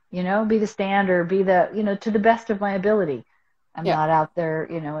whatever, you know, be the stand, or be the, you know, to the best of my ability. I'm not out there,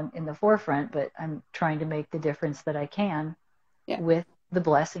 you know, in the forefront, but I'm trying to make the difference that I can with the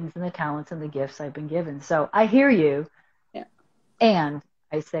blessings and the talents and the gifts I've been given. So I hear you. And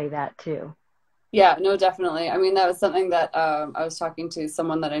I say that too. Yeah, no, definitely. I mean, that was something that I was talking to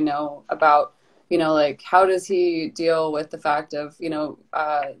someone that I know about, you know, like, how does he deal with the fact of, you know,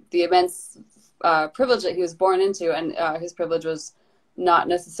 the immense privilege that he was born into, and his privilege was not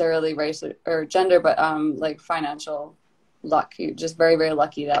necessarily race or gender, but like financial luck. He just very, very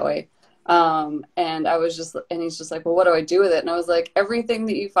lucky that way. And I was just, and he's just like, well, what do I do with it? And I was like, everything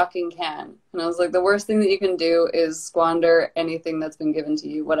that you fucking can. And I was like, the worst thing that you can do is squander anything that's been given to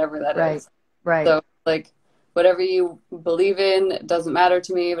you, whatever that is. Right. So, like, whatever you believe in, it doesn't matter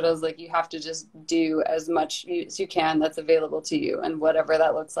to me, but I was like, you have to just do as much as you can that's available to you, and whatever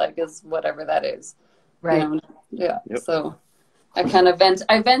that looks like is whatever that is. Right. You know? So I kind of vent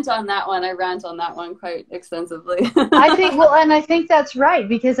on that one. I rant on that one quite extensively. I think that's right,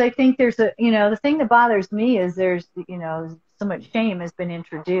 because I think there's you know, the thing that bothers me is there's, you know, so much shame has been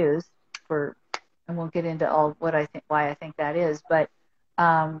introduced and we'll get into all why I think that is, but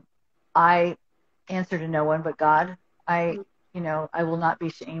I answer to no one but God. You know, I will not be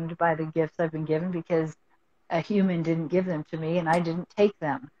shamed by the gifts I've been given, because a human didn't give them to me, and I didn't take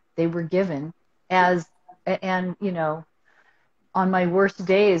them. They were given and, you know, on my worst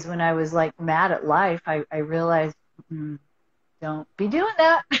days when I was like mad at life, I realized, don't be doing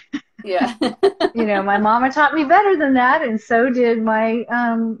that. Yeah. You know, my mama taught me better than that, and so did my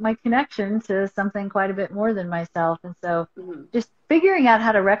my connection to something quite a bit more than myself. And so just figuring out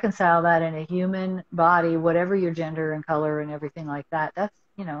how to reconcile that in a human body, whatever your gender and color and everything like that, that's,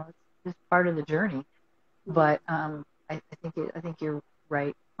 you know, it's just part of the journey. But I think you're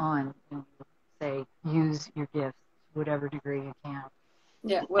right on, you know, say use your gifts to whatever degree you can.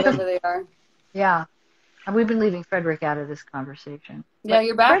 Yeah, whatever they are. Yeah. And we've been leaving Frederick out of this conversation. Yeah, But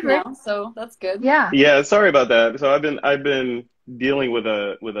you're back Frederick, now, so that's good. Yeah. Yeah, sorry about that. So I've been dealing with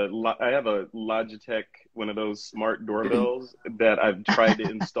I have a Logitech, one of those smart doorbells that I've tried to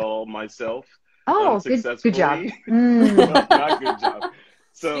install myself Oh, unsuccessfully. good job. Well, not good job.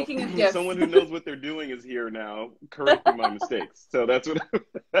 So Speaking of gifts. someone who knows what they're doing is here now, correcting my mistakes. So that's what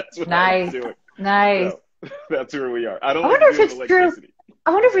I'm Nice. doing. Nice. So that's where we are. I don't I want wonder to if do it's electricity. true.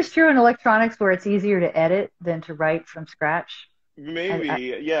 I wonder if it's true in electronics where it's easier to edit than to write from scratch.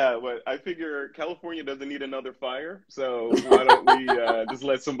 Maybe, yeah, but I figure California doesn't need another fire, so why don't we just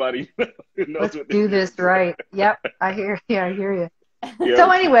let somebody who knows Let's what do they're this right. Yep, I hear you. Yeah.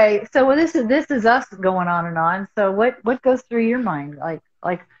 So anyway, so this is us going on and on. So what goes through your mind?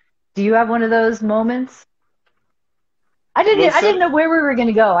 Like, do you have one of those moments? I didn't know where we were going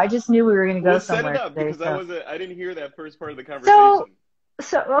to go. I just knew we were going to go somewhere set it up today. because I didn't hear that first part of the conversation.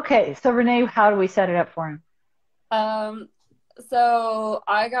 So Renee, how do we set it up for him? So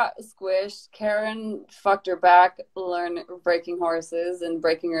I got squished. Karen fucked her back, breaking horses and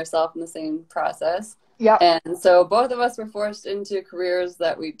breaking herself in the same process. Yeah. And so both of us were forced into careers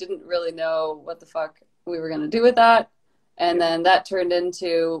that we didn't really know what the fuck we were going to do with that. And then that turned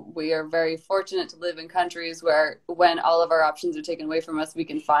into, we are very fortunate to live in countries where when all of our options are taken away from us, we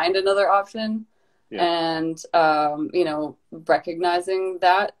can find another option. Yeah. And, you know, recognizing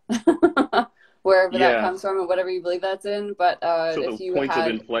that wherever that comes from and whatever you believe that's in. But so if you points had...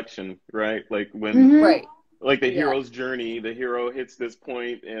 of inflection, right? Like when, right. Like the hero's journey, the hero hits this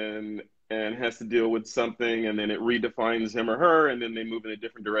point and has to deal with something, and then it redefines him or her, and then they move in a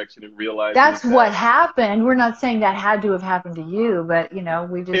different direction and realize that's what happened. We're not saying that had to have happened to you, but you know,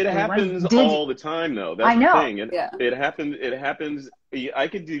 it happens all the time, though. That's the thing. It happens. I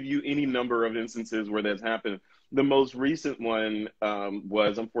could give you any number of instances where that's happened. The most recent one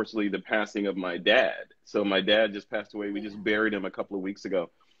was unfortunately the passing of my dad. So my dad just passed away. We just buried him a couple of weeks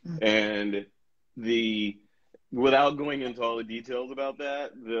ago, and without going into all the details about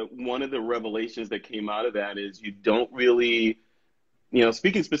that, one of the revelations that came out of that is you don't really, you know,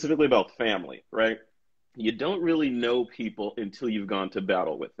 speaking specifically about family, right? You don't really know people until you've gone to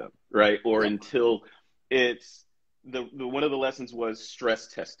battle with them, right? Or until it's one of the lessons was stress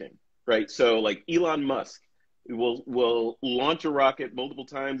testing, right? So like Elon Musk will launch a rocket multiple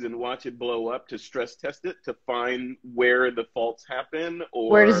times and watch it blow up to stress test it to find where the faults happen or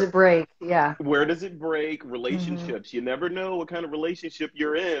where does it break. Where does it break? Relationships. You never know what kind of relationship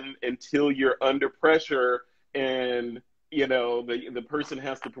you're in until you're under pressure and you know the person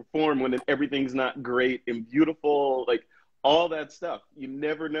has to perform when everything's not great and beautiful, like all that stuff. You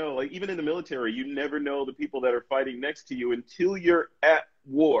never know. Like even in the military, you never know the people that are fighting next to you until you're at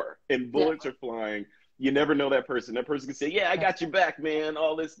war and bullets are flying. You never know that person. That person can say, yeah, I got your back, man,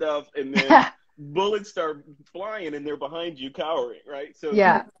 all this stuff. And then bullets start flying and they're behind you cowering, right? So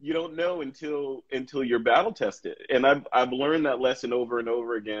you don't know until you're battle tested. And I've learned that lesson over and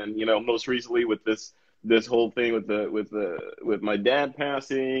over again, you know, most recently with this whole thing with my dad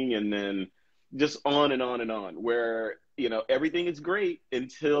passing, and then just on and on and on, where, you know, everything is great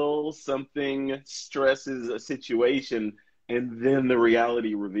until something stresses a situation and then the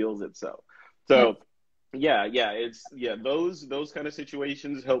reality reveals itself. So those kind of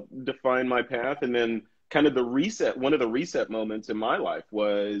situations help define my path. And then kind of one of the reset moments in my life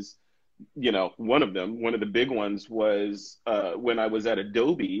was, you know, one of the big ones was when I was at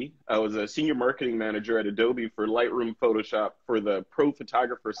Adobe. I was a senior marketing manager at Adobe for Lightroom Photoshop for the pro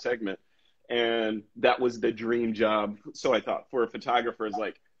photographer segment. And that was the dream job. So I thought for a photographer is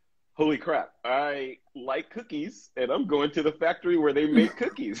like, holy crap, I like cookies and I'm going to the factory where they make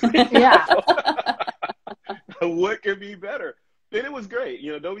cookies. What could be better? And it was great.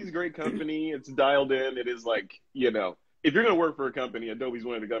 You know, Adobe's a great company. It's dialed in. It is like, you know, if you're going to work for a company, Adobe's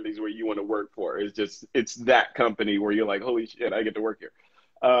one of the companies where you want to work for. It's that company where you're like, holy shit, I get to work here.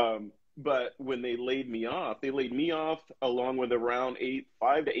 But when they laid me off along with around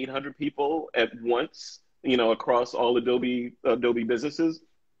 500 to 800 people at once, you know, across all Adobe businesses.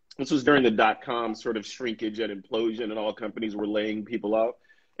 This was during the .com sort of shrinkage and implosion, and all companies were laying people off.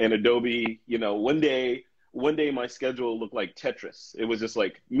 And Adobe, you know, one day one day my schedule looked like Tetris. It was just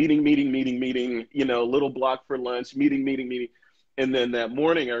like meeting, meeting, meeting, meeting, you know, little block for lunch, meeting, meeting, meeting. And then that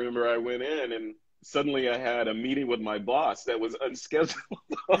morning, I remember I went in and suddenly I had a meeting with my boss that was unscheduled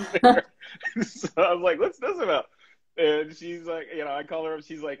on there. So I was like, what's this about? And she's like, you know, I call her up.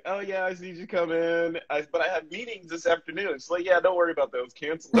 She's like, oh, yeah, I need you to come in. But I have meetings this afternoon. She's like, yeah, don't worry about those.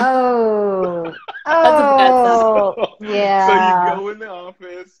 Cancel. Oh, That's a bad sign. oh, So yeah. you go in the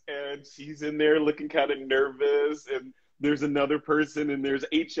office and she's in there looking kind of nervous. And there's another person and there's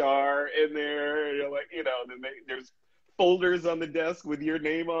HR in there. And you're like, you know, then there's folders on the desk with your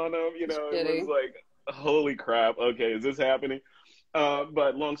name on them. You know, it was like, holy crap. Okay, is this happening?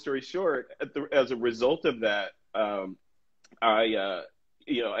 But long story short, as a result of that, you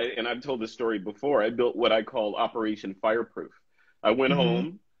know, and I've told this story before, I built what I call Operation Fireproof. I went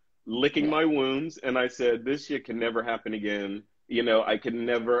home licking my wounds and I said, this shit can never happen again. You know, I can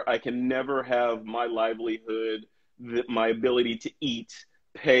never have my livelihood, my ability to eat,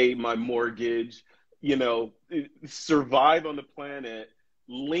 pay my mortgage, you know, survive on the planet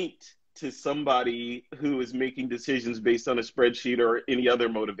linked to somebody who is making decisions based on a spreadsheet or any other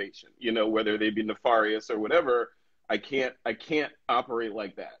motivation, you know, whether they be nefarious or whatever. I can't operate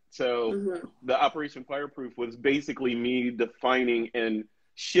like that. So the Operation Fireproof was basically me defining and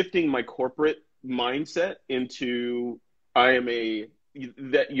shifting my corporate mindset into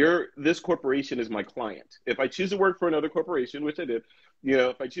this corporation is my client. If I choose to work for another corporation, which I did, you know,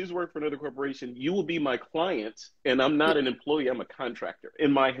 if I choose to work for another corporation, you will be my client and I'm not an employee, I'm a contractor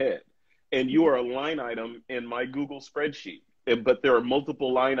in my head. And you are a line item in my Google spreadsheet, but there are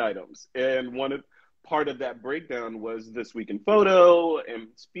multiple line items. And part of that breakdown was This Week in Photo and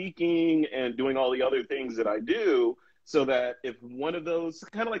speaking and doing all the other things that I do, so that if one of those,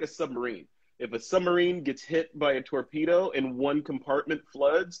 kind of like a submarine, if a submarine gets hit by a torpedo and one compartment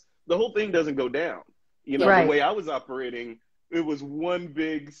floods, the whole thing doesn't go down. You know, the way I was operating, it was one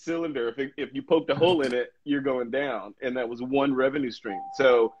big cylinder. If you poked a hole in it, you're going down. And that was one revenue stream.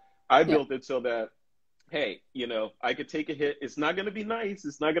 So I built it so that, hey, you know, I could take a hit. It's not going to be nice.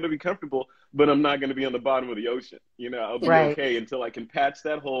 It's not going to be comfortable, but I'm not going to be on the bottom of the ocean. You know, I'll be okay until I can patch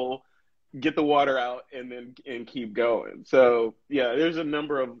that hole, get the water out, and keep going. So yeah, there's a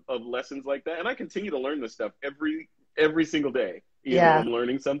number of lessons like that. And I continue to learn this stuff every single day. You know, I'm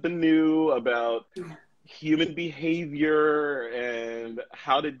learning something new about human behavior and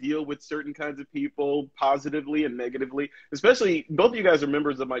how to deal with certain kinds of people positively and negatively. Especially, both of you guys are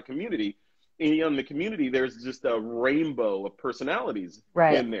members of my community. And in the community, there's just a rainbow of personalities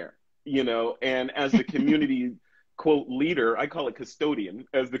in there, you know, and as the community quote leader, I call it custodian,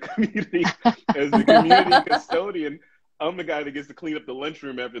 as the community custodian, I'm the guy that gets to clean up the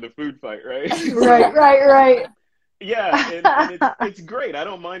lunchroom after the food fight, right? Right. Yeah, and it's great. I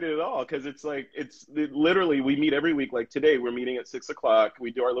don't mind it at all, because it's like, literally, we meet every week. Like today, we're meeting at 6 o'clock. We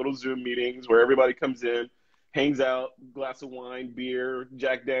do our little Zoom meetings where everybody comes in, hangs out, glass of wine, beer,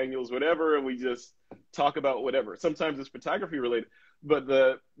 Jack Daniels, whatever, and we just talk about whatever. Sometimes it's photography related, but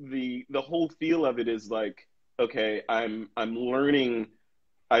the whole feel of it is like, okay, I'm learning.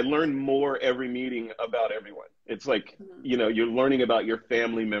 I learn more every meeting about everyone. It's like, you know, you're learning about your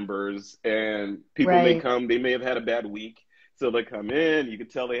family members, and people may come, they may have had a bad week. So they come in, you can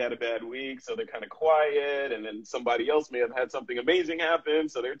tell they had a bad week, so they're kind of quiet. And then somebody else may have had something amazing happen,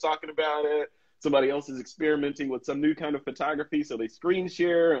 so they're talking about it. Somebody else is experimenting with some new kind of photography, so they screen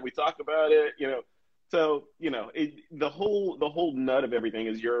share and we talk about it, you know. So, you know, the whole nut of everything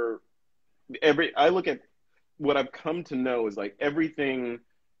is I look at what I've come to know is like everything,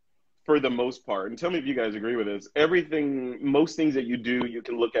 for the most part, and tell me if you guys agree with this, most things that you do, you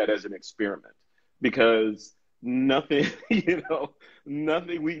can look at as an experiment, because nothing, you know,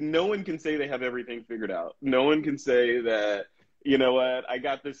 no one can say they have everything figured out. No one can say that, you know what, I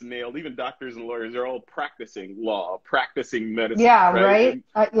got this nailed. Even doctors and lawyers are all practicing law, practicing medicine. Yeah, right?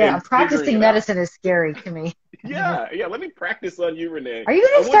 And practicing medicine is scary to me. Yeah. Let me practice on you, Renee. Are you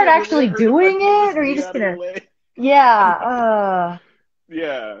going to start actually doing it, or are you just going to? Yeah.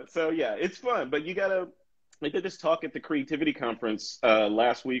 Yeah. So yeah, it's fun, but I did this talk at the creativity conference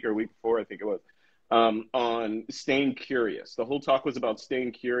last week or week before, I think it was, on staying curious. The whole talk was about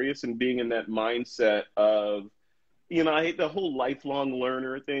staying curious and being in that mindset of, you know, I hate the whole lifelong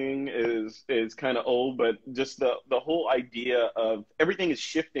learner thing is kind of old, but just the whole idea of everything is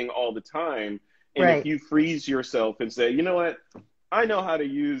shifting all the time. And if you freeze yourself and say, you know what, I know how to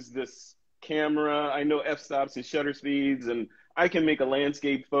use this camera, I know f-stops and shutter speeds, and I can make a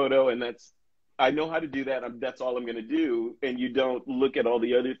landscape photo, and I know how to do that. That's all I'm going to do. And you don't look at all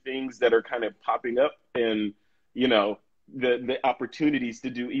the other things that are kind of popping up and, you know, the opportunities to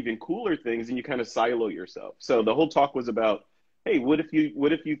do even cooler things, and you kind of silo yourself. So the whole talk was about, hey, what if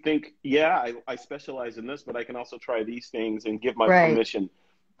you think, yeah, I specialize in this, but I can also try these things and give my Right. permission,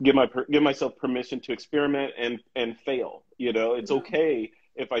 give myself permission to experiment and fail. You know, it's okay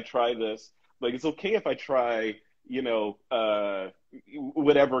if I try this. Like, it's okay if I try, you know,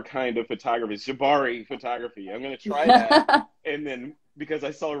 whatever kind of photography, Jabari photography. I'm going to try that. And then because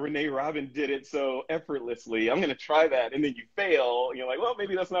I saw Renee Robyn did it so effortlessly, I'm going to try that. And then you fail. And you're like, well,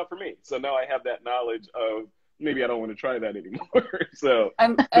 maybe that's not for me. So now I have that knowledge of, maybe I don't want to try that anymore. So, I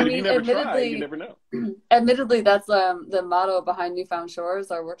but mean, if you never admittedly, try, you never know. Admittedly, that's the motto behind Newfound Shores,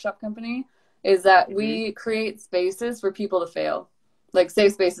 our workshop company, is that we create spaces for people to fail. Like,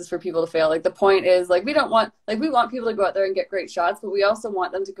 safe spaces for people to fail. Like, the point is, like, we want people to go out there and get great shots, but we also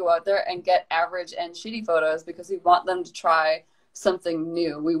want them to go out there and get average and shitty photos, because we want them to try something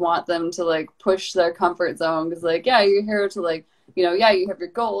new. We want them to, like, push their comfort zone, because, like, yeah, you're here to, like, you know, yeah, you have your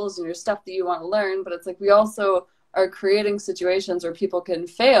goals and your stuff that you want to learn, but it's like, we also are creating situations where people can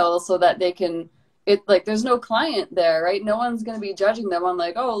fail so that they can, like, there's no client there, right? No one's going to be judging them on,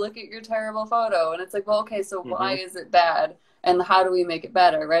 like, oh, look at your terrible photo. And it's like, well, okay, so why is it bad? And how do we make it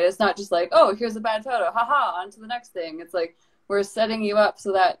better, right? It's not just like, oh, here's a bad photo, haha, on to the next thing. It's like, we're setting you up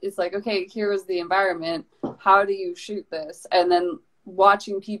so that it's like, okay, here's the environment. How do you shoot this? And then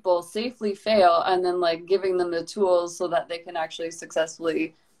watching people safely fail, and then, like, giving them the tools so that they can actually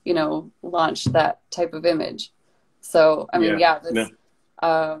successfully, you know, launch that type of image. So, I mean,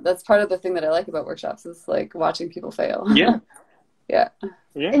 that's part of the thing that I like about workshops, is, like, watching people fail. Yeah. Yeah.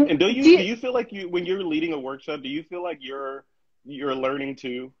 And do you feel like when you're leading a workshop, do you feel like you're learning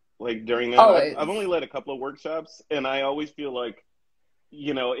too, like, during that? I've only led a couple of workshops, and I always feel like,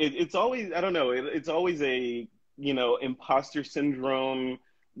 you know, it's always, I don't know, it's always a, you know, imposter syndrome,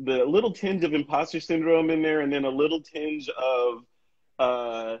 the little tinge of imposter syndrome in there, and then a little tinge of,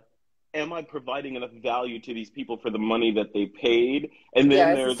 am I providing enough value to these people for the money that they paid? And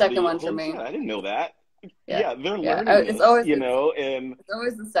then there's the second one for me. I didn't know that. Yeah, they're learning it's this, always, you know, and it's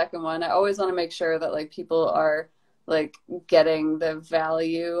always the second one. I always want to make sure that, like, people are, like, getting the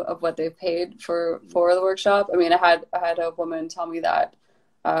value of what they paid for the workshop. I mean, I had a woman tell me that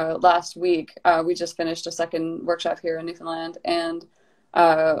last week. We just finished a second workshop here in Newfoundland, and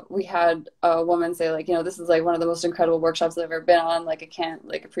we had a woman say, like, you know, this is, like, one of the most incredible workshops I've ever been on. Like, I can't,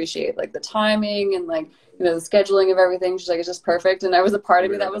 like, appreciate, like, the timing and, like, you know, the scheduling of everything. She's like, it's just perfect. And there was a part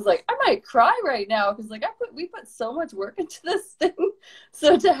of me that was like, I might cry right now, because, like, we put so much work into this thing.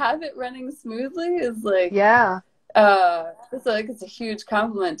 So to have it running smoothly is, like, it's a huge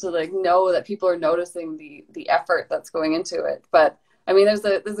compliment to, like, know that people are noticing the effort that's going into it. But I mean, there's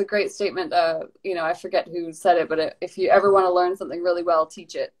a great statement, you know, I forget who said it, but if you ever want to learn something really well,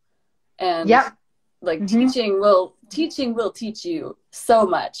 teach it. And like, teaching will teach you so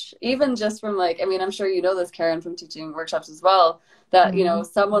much, even just from, like, I mean, I'm sure you know this, Karen, from teaching workshops as well, that, you know,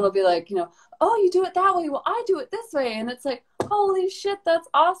 someone will be like, you know, oh, you do it that way. Well, I do it this way. And it's like, holy shit, that's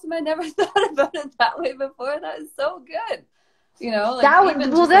awesome. I never thought about it that way before. That is so good. You know, like, that's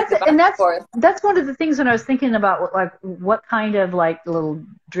one of the things when I was thinking about what kind of, like, little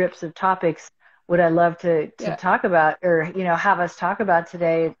drips of topics would I love to talk about, or, you know, have us talk about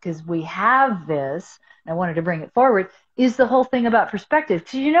today, because we have this, and I wanted to bring it forward, is the whole thing about perspective.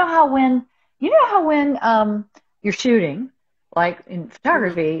 Because you know how when you're shooting, like in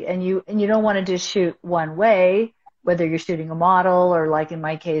photography, and you don't want to just shoot one way, whether you're shooting a model or, like in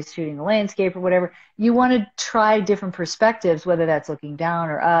my case, shooting a landscape or whatever, you want to try different perspectives, whether that's looking down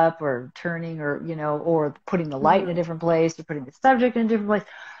or up or turning, or, you know, or putting the light in a different place or putting the subject in a different place.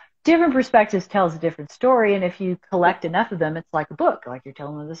 Different perspectives tells a different story. And if you collect enough of them, it's like a book, like you're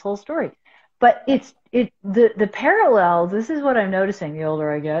telling them this whole story. But the parallels, this is what I'm noticing the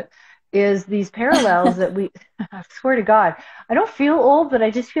older I get, is these parallels that I swear to God, I don't feel old, but I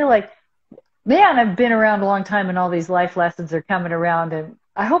just feel like, man, I've been around a long time, and all these life lessons are coming around, and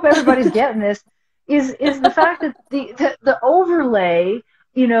I hope everybody's getting this, is the fact that the overlay,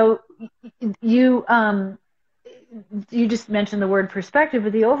 you know, you just mentioned the word perspective,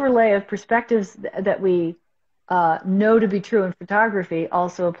 but the overlay of perspectives that we know to be true in photography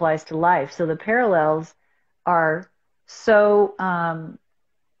also applies to life. So the parallels are so,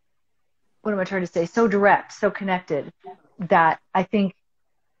 what am I trying to say? So direct, so connected, that I think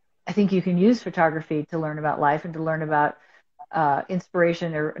you can use photography to learn about life and to learn about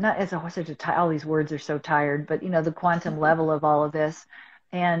inspiration, or not as all these words are so tired, but, you know, the quantum level of all of this,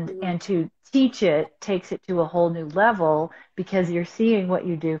 and to teach it takes it to a whole new level, because you're seeing what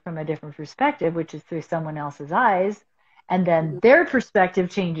you do from a different perspective, which is through someone else's eyes, and then their perspective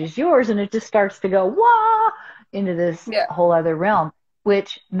changes yours, and it just starts to go, wah, into this Yeah. whole other realm,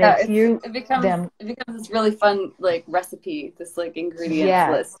 which Yeah, makes it becomes this really fun like recipe, this like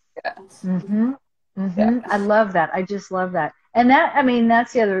ingredients list. Yeah. Mm-hmm. Yeah. Mm-hmm. I love that. I just love that. And that, I mean,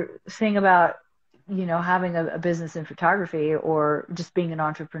 that's the other thing about, you know, having a business in photography or just being an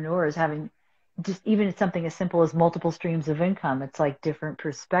entrepreneur is having just even something as simple as multiple streams of income. It's like different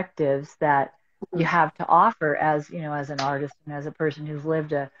perspectives that you have to offer as, you know, as an artist and as a person who's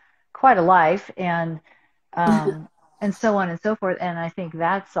lived quite a life and so on and so forth. And I think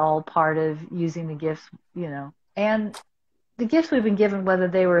that's all part of using the gifts, you know, and the gifts we've been given, whether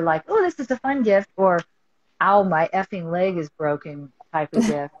they were like, oh, this is a fun gift, or ow, my effing leg is broken type of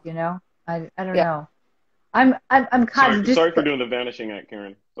gift, you know? I don't Yeah. know. I'm kind of just Sorry for doing the vanishing act,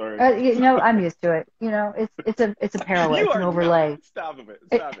 Karen. Sorry. you know, I'm used to it. You know, it's a parallel, You it's an are overlay. not. Stop it.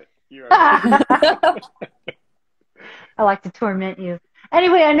 Stop it. You are not. I like to torment you.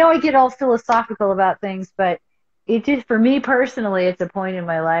 Anyway, I know I get all philosophical about things, but it just, for me personally, it's a point in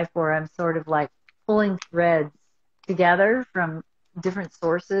my life where I'm sort of like pulling threads together from different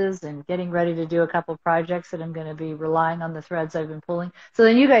sources and getting ready to do a couple of projects that I'm going to be relying on the threads I've been pulling. So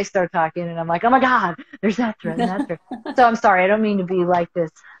then you guys start talking and I'm like, oh my God, there's that thread and that thread. So I'm sorry, I don't mean to be like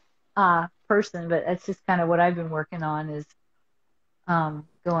this person, but that's just kind of what I've been working on is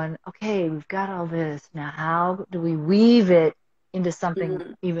going, okay, we've got all this. Now, how do we weave it into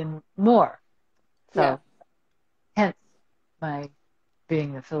something even more? So, hence my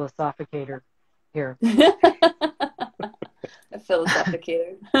being the philosophicator here. A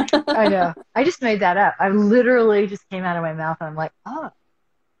philosophicator. I know. I just made that up. I literally just came out of my mouth and I'm like, oh,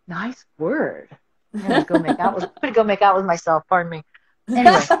 nice word. I'm gonna go make out with myself. Pardon me.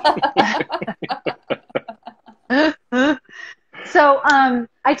 Anyway. So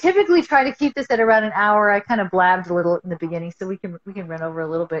I typically try to keep this at around an hour. I kind of blabbed a little in the beginning, so we can run over a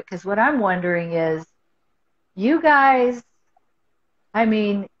little bit. Because what I'm wondering is, you guys, I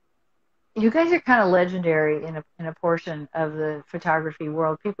mean, you guys are kind of legendary in a portion of the photography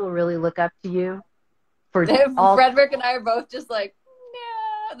world. People really look up to you for all. Frederick and I are both just like,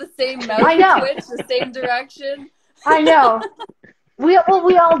 yeah, the same mouth twitch, the same direction. I know. We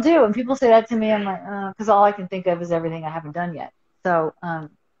all do, and people say that to me. I'm like, because all I can think of is everything I haven't done yet. So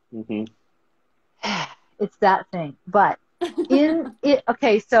it's that thing. But in it,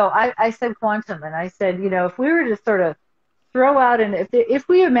 okay. So I said quantum, and I said, you know, if we were to sort of throw out, and if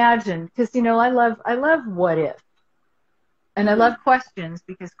we imagine, because you know, I love what if, and I love questions,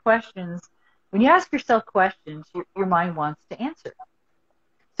 because questions, when you ask yourself questions, your mind wants to answer.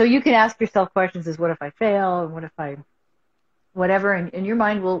 So you can ask yourself questions as, what if I fail, and what if I whatever, and your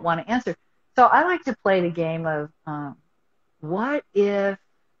mind will want to answer. So I like to play the game of what if,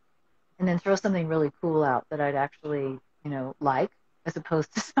 and then throw something really cool out that I'd actually, you know, like, as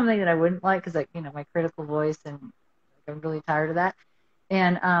opposed to something that I wouldn't like, because, like, you know, my critical voice, and I'm really tired of that.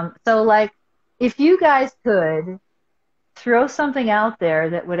 And so, like, if you guys could throw something out there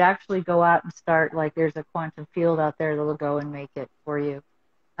that would actually go out and start, like, there's a quantum field out there that'll go and make it for you.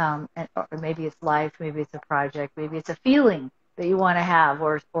 Or maybe it's life, maybe it's a project, maybe it's a feeling that you want to have,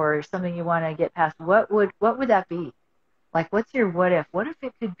 or something you want to get past. What would that be? Like, what's your what if? What if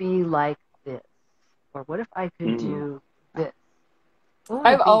it could be like this? Or what if I could do this?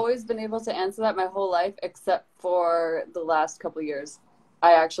 I've always been able to answer that my whole life, except for the last couple of years.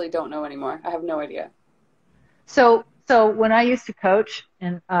 I actually don't know anymore. I have no idea. So when I used to coach,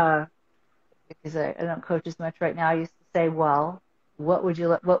 and because I don't coach as much right now, I used to say, well, what would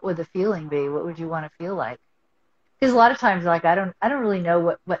the feeling be? What would you want to feel like? Because a lot of times, like, I don't really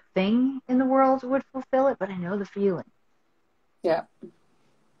know what thing in the world would fulfill it, but I know the feeling. Yeah.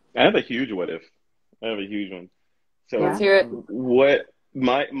 I have a huge what if. I have a huge one. So let's hear it. What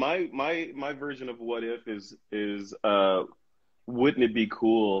my version of what if is wouldn't it be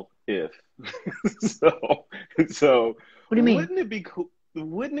cool if? so what do you mean? Wouldn't it be cool?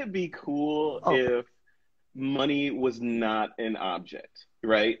 Wouldn't it be cool if money was not an object,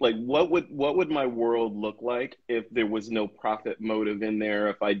 right? Like, what would my world look like if there was no profit motive in there?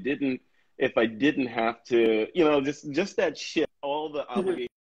 If I didn't have to, you know, just that shit, all the obligations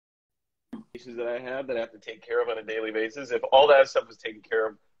that I have to take care of on a daily basis. If all that stuff was taken care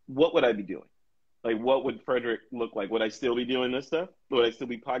of, what would I be doing? Like, what would Frederick look like? Would I still be doing this stuff? Would I still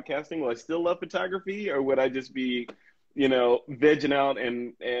be podcasting? Would I still love photography? Or would I just be, you know, vegging out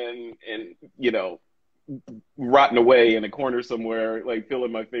and you know, rotting away in a corner somewhere, like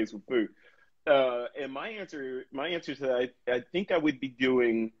filling my face with food? And my answer to that, I think I would be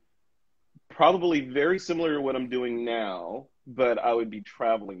doing probably very similar to what I'm doing now, but I would be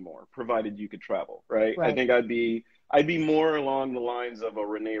traveling more, provided you could travel, right? I think I'd be I'd be more along the lines of a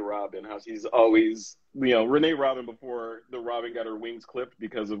Renee Robyn, how she's always, Renee Robyn before the Robyn got her wings clipped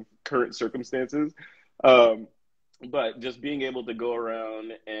because of current circumstances. Um, but just being able to go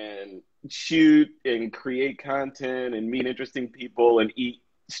around and shoot and create content and meet interesting people and eat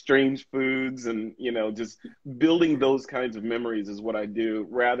strange foods and, just building those kinds of memories is what I do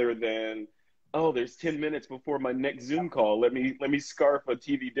rather than, oh, there's 10 minutes before my next Zoom call. Let me scarf a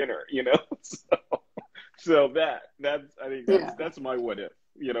TV dinner, So that's I think that's my what if.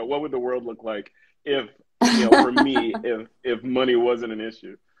 What would the world look like if, for me, if money wasn't an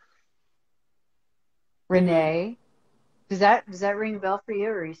issue? Renee, does that ring a bell for you,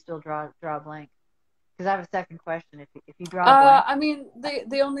 or you still draw a blank? Because I have a second question. If you draw a blank. I mean,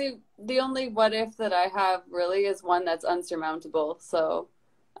 the only what if that I have really is one that's unsurmountable. So,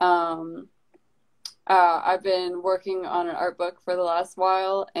 I've been working on an art book for the last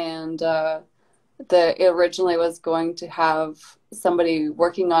while, and it originally was going to have somebody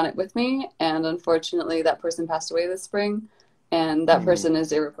working on it with me, and unfortunately that person passed away this spring, and that person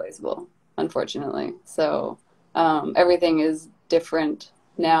is irreplaceable, unfortunately. So everything is different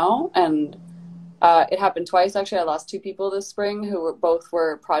now, and it happened twice actually. I lost two people this spring who both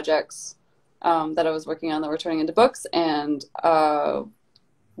were projects that I was working on that were turning into books, and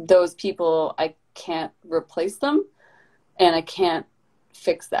those people, I can't replace them, and I can't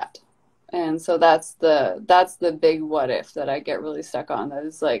fix that. And so that's the big what if that I get really stuck on. That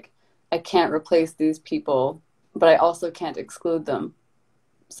is like, I can't replace these people, but I also can't exclude them.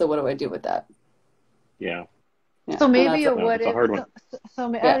 So what do I do with that? Yeah. So maybe a what if. A hard one.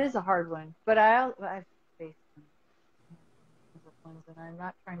 So that is a hard one. But I've faced ones, and I'm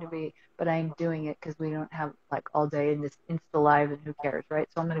not trying to be, but I'm doing it because we don't have like all day in this Insta Live, and who cares, right?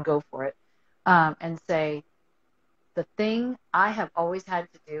 So I'm going to go for it and say, the thing I have always had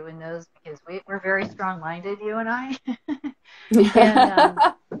to do in those, because we're very strong-minded, you and I, and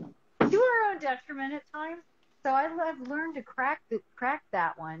to our own detriment at times. So I've learned to crack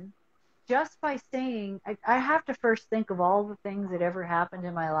that one just by saying, I have to first think of all the things that ever happened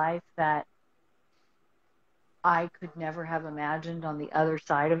in my life that I could never have imagined on the other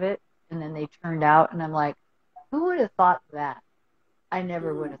side of it, and then they turned out, and I'm like, who would have thought that? I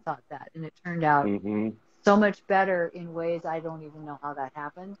never would have thought that, and it turned out so much better in ways I don't even know how that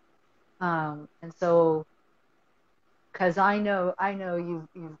happened. And so, because I know you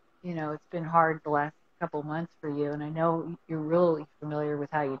it's been hard the last couple months for you, and I know you're really familiar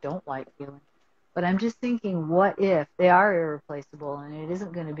with how you don't like feeling. But I'm just thinking, what if they are irreplaceable, and it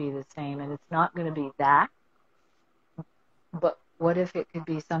isn't going to be the same, and it's not going to be that? But what if it could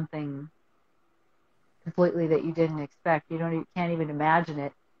be something completely that you didn't expect? You can't even imagine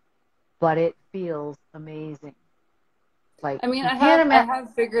it, but it feels amazing. Like, I mean, I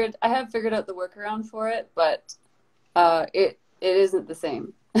have figured out the workaround for it, but it isn't the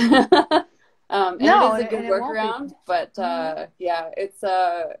same. And no, it is a good workaround, but yeah,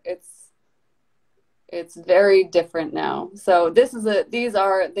 it's very different now. So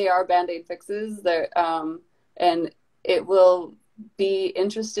they are Band-Aid fixes. They're and it will be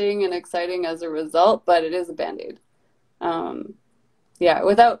interesting and exciting as a result, but it is a Band-Aid.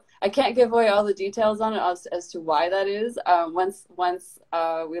 Yeah, I can't give away all the details on it as to why that is. Once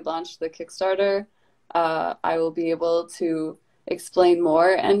we launch the Kickstarter, I will be able to explain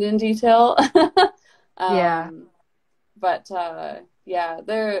more and in detail. But I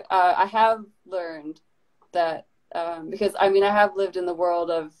have learned that because I mean I have lived in the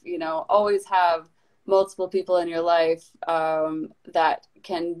world of always have multiple people in your life that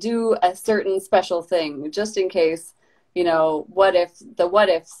can do a certain special thing just in case. What ifs,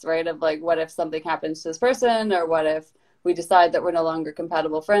 right? Of like, what if something happens to this person, or what if we decide that we're no longer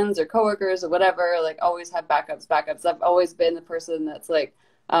compatible friends or coworkers or whatever? Like, always have backups. I've always been the person that's like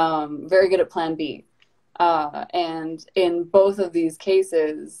very good at plan B. And in both of these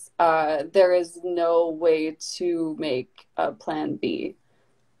cases, there is no way to make a plan B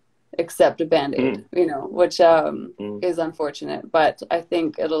except a Band-Aid, which is unfortunate, but I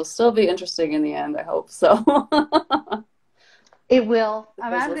think it'll still be interesting in the end. I hope so. It will.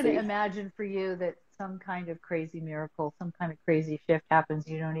 I'm going to imagine for you that some kind of crazy miracle, some kind of crazy shift happens.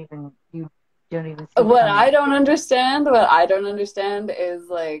 You don't even see what I don't understand is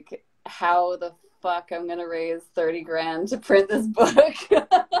like how the fuck I'm going to raise $30,000 to print this book.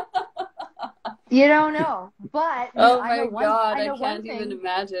 You don't know, but oh my God, I can't even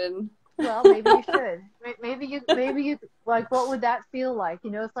imagine. Well, maybe you should. Maybe you like. What would that feel like?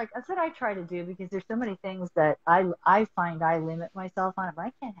 It's like that's what I try to do, because there's so many things that I find I limit myself on. But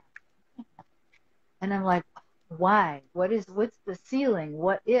I can't have it. And I'm like, why? What's the ceiling?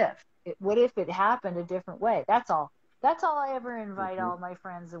 What if it happened a different way? That's all. That's all I ever invite all my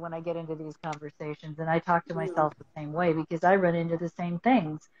friends when I get into these conversations. And I talk to myself the same way because I run into the same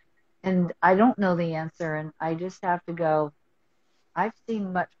things. And I don't know the answer. And I just have to go, I've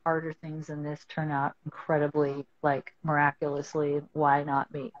seen much harder things than this turn out incredibly, like, miraculously. Why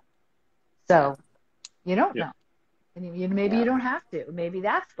not me? So you don't know. And maybe you don't have to. Maybe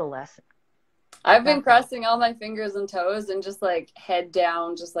that's the lesson. I've been crossing all my fingers and toes and just like head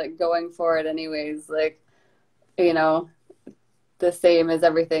down, just like going for it anyways. Like, you know, the same as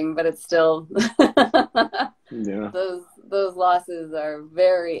everything, but it's still those losses are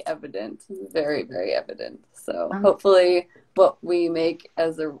very evident, very, very evident. So hopefully what we make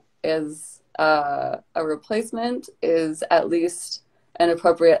as a replacement is at least an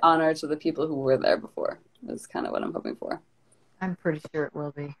appropriate honor to the people who were there before. That's kind of what I'm hoping for. I'm pretty sure it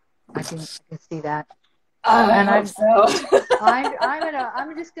will be. I can see that. And I'm so.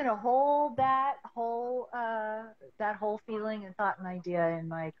 I'm just gonna hold that whole feeling and thought and idea in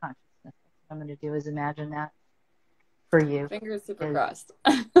my consciousness. What I'm gonna do is imagine that for you. Fingers super crossed.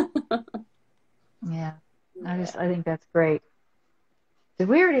 Yeah, I think that's great. Did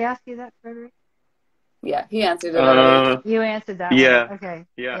we already ask you that, Frederick? Yeah, he answered it already. You answered that one. Okay.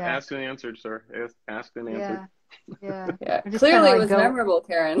 Yeah, asked and answered, sir. Asked and answered. Yeah. Clearly it was memorable,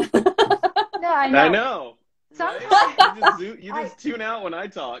 Karen. No, I know. Sometimes right? you just tune out when I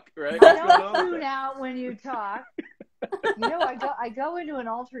talk, right? I don't tune out when you talk. You know, I go into an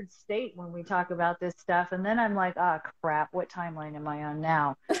altered state when we talk about this stuff, and then I'm like, oh crap, what timeline am I on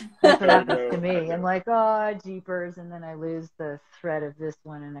now? That's what happens to me. I'm like, oh jeepers, and then I lose the thread of this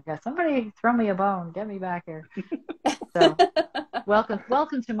one, and I go, somebody throw me a bone, get me back here. So,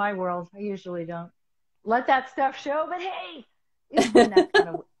 welcome to my world. I usually don't let that stuff show, but hey, it's been that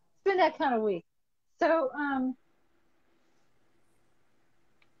kind of week. So, I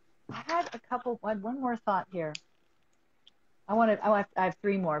had one more thought here. I have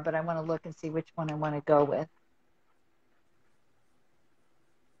three more, but I want to look and see which one I want to go with.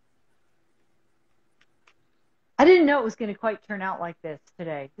 I didn't know it was going to quite turn out like this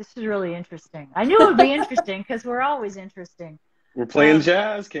today. This is really interesting. I knew it would be interesting because we're always interesting. We're playing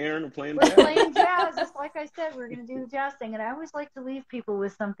jazz, Karen. We're playing jazz. Just like I said, we're going to do the jazz thing. And I always like to leave people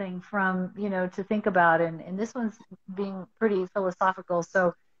with something from, to think about. And this one's being pretty philosophical.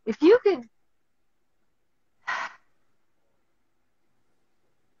 So if you could,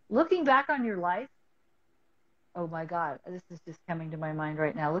 looking back on your life, oh my God, this is just coming to my mind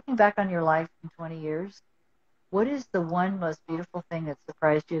right now. Looking back on your life in 20 years, what is the one most beautiful thing that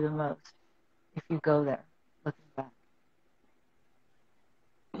surprised you the most if you go there, looking back?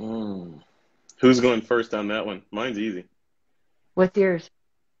 Who's going first on that one? Mine's easy. What's yours?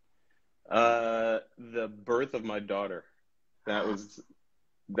 The birth of my daughter. That was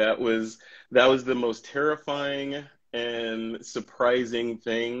the most terrifying and surprising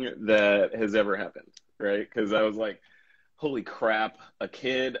thing that has ever happened, right? Because I was like, holy crap, a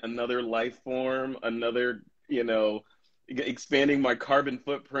kid, another life form, another, expanding my carbon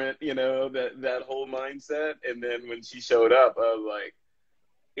footprint, that whole mindset. And then when she showed up, I was like,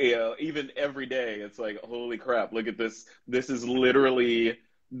 even every day, it's like, holy crap, look at this. This is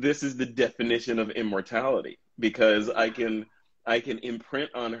the definition of immortality, because I can imprint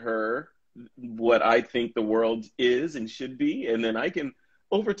on her what I think the world is and should be, and then I can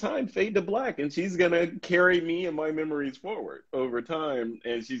over time fade to black, and she's gonna carry me and my memories forward over time.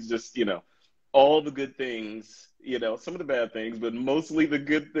 And she's just, all the good things, some of the bad things, but mostly the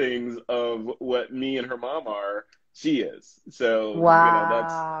good things of what me and her mom are, she is. So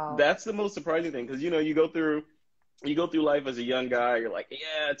wow. That's the most surprising thing, because you go through life as a young guy, you're like,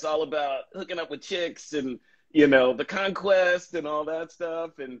 yeah, it's all about hooking up with chicks and the conquest and all that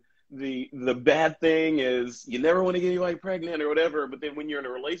stuff, and the bad thing is you never want to get anybody pregnant or whatever. But then when you're in a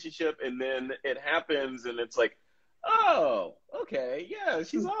relationship and then it happens and it's like, oh, okay, yeah,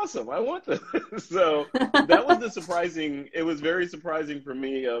 she's awesome, I want this. So that was it was very surprising for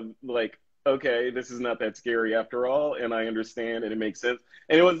me, of like, okay, this is not that scary after all, and I understand, and it makes sense.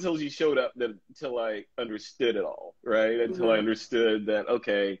 And it wasn't until she showed up until I understood it all, right? Until I understood that,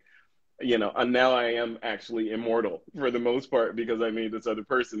 okay, and now I am actually immortal for the most part, because I made this other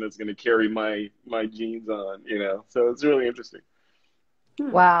person that's going to carry my genes on, So it's really interesting.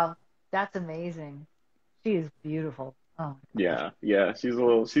 Wow, that's amazing. She is beautiful. Oh. Yeah, she's a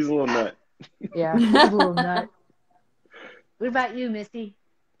little nut. Yeah, she's a little nut. What about you, Misty?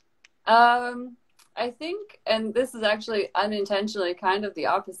 I think, and this is actually unintentionally kind of the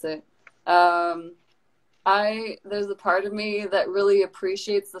opposite. There's a part of me that really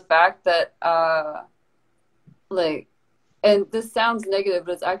appreciates the fact that, and this sounds negative,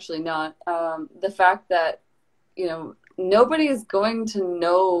 but it's actually not, the fact that, you know, nobody is going to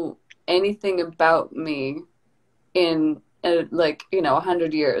know anything about me in like, you know,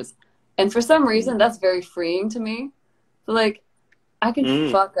 100 years. And for some reason, that's very freeing to me. Like, I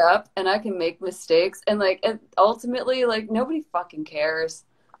can fuck up and I can make mistakes, and like, ultimately, like, nobody fucking cares.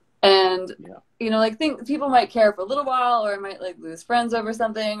 And you know, like, think people might care for a little while, or I might like lose friends over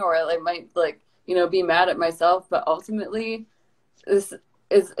something, or I like might like, you know, be mad at myself. But ultimately, this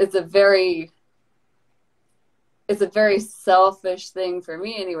is it's a very selfish thing for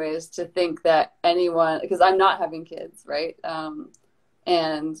me, anyways, to think that anyone, because I'm not having kids, right?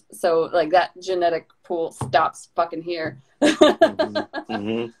 And so like that genetic pool stops fucking here.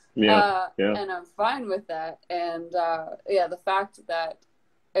 And I'm fine with that. And yeah, the fact that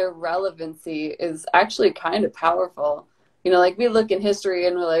irrelevancy is actually kind of powerful. You know, like, we look in history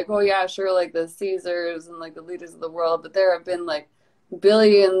and we're like, oh yeah, sure, like the Caesars and like the leaders of the world, but there have been like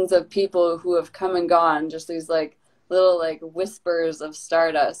billions of people who have come and gone, just these like little like whispers of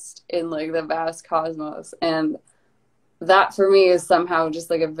stardust in like the vast cosmos. And that for me is somehow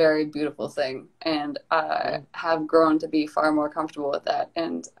just like a very beautiful thing, and I have grown to be far more comfortable with that.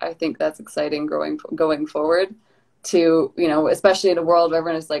 And I think that's exciting going forward, to, you know, especially in a world where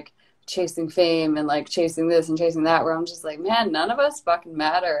everyone is like chasing fame and like chasing this and chasing that, where I'm just like, man, none of us fucking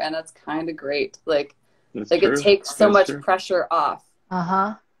matter. And that's kind of great. Like, it takes so much pressure off.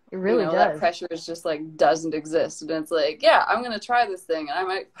 It really does. That pressure is just like doesn't exist. And it's like, yeah, I'm going to try this thing and I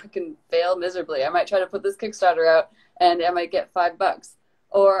might fucking fail miserably. I might try to put this Kickstarter out and I might get $5,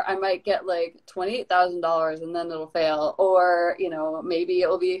 or I might get like $28,000 and then it'll fail. Or, you know, maybe it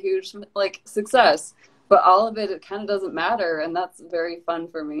will be a huge like success, but all of it kind of doesn't matter. And that's very fun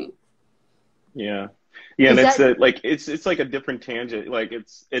for me. Yeah. Yeah. And it's like a different tangent. Like,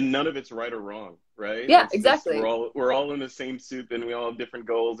 and none of it's right or wrong. Right. Yeah, exactly. We're all in the same soup, and we all have different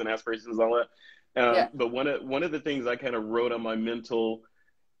goals and aspirations and all that. But one of the things I kind of wrote on my mental,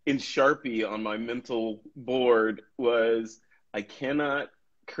 in Sharpie on my mental board, was I cannot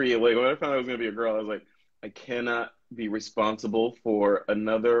create, like, when I found out I was going to be a girl, I was like, I cannot be responsible for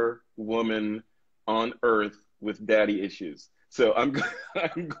another woman on earth with daddy issues. So I'm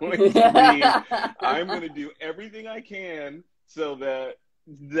going to do everything I can so that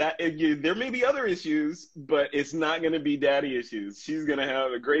there may be other issues, but it's not going to be daddy issues. She's going to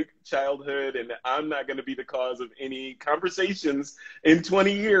have a great childhood, and I'm not going to be the cause of any conversations in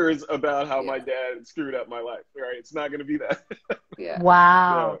 20 years about how my dad screwed up my life. Right? It's not going to be that.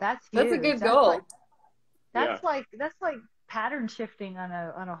 Wow, so, that's huge. That's a good goal. That's like pattern shifting on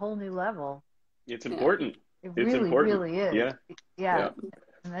a whole new level. It's important. It really is. Yeah.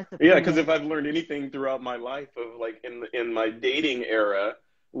 Because if I've learned anything throughout my life, of like in my dating era,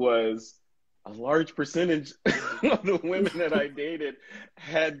 was a large percentage of the women that I dated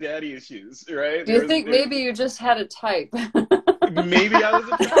had daddy issues, right? Do you think maybe you just had a type? Maybe I was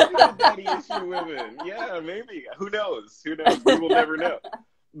attracted to daddy issue women. Yeah, maybe. Who knows? We will never know.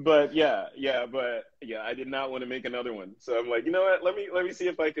 But I did not want to make another one. So I'm like, you know what? Let me see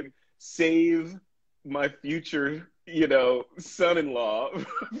if I can save my future, you know, son-in-law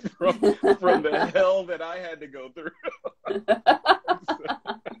from the hell that I had to go through.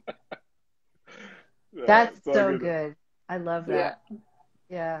 That's so good. I love that.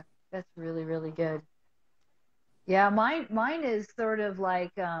 Yeah, that's really, really good. Yeah, mine is sort of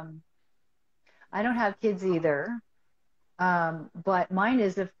like, I don't have kids either. But mine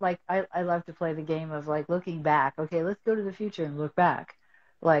is, if like, I love to play the game of like looking back. Okay, let's go to the future and look back.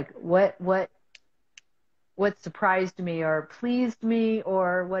 Like what surprised me or pleased me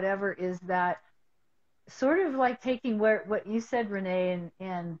or whatever, is that sort of like taking what you said, Renee,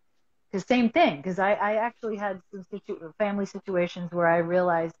 and the same thing, because I actually had some family situations where I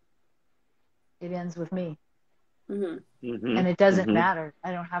realized it ends with me. And it doesn't matter.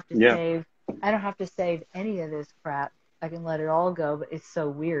 I don't have to save any of this crap. I can let it all go. But it's so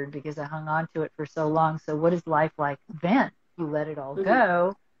weird because I hung on to it for so long. So what is life like then? You let it all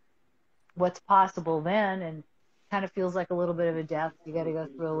go. What's possible then? And kind of feels like a little bit of a death. You got to go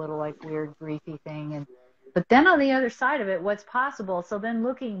through a little like weird griefy thing, but then on the other side of it, what's possible? So then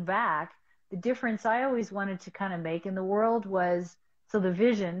looking back, the difference I always wanted to kind of make in the world was, so the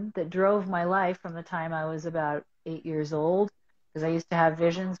vision that drove my life from the time I was about 8 years old, because I used to have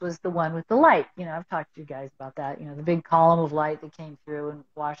visions, was the one with the light. You know, I've talked to you guys about that. You know, the big column of light that came through and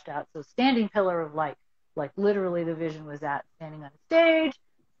washed out. So standing pillar of light, like literally the vision was that, standing on a stage.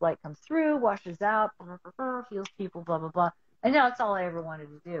 Light comes through, washes out, heals people, blah, blah, blah. And now it's all I ever wanted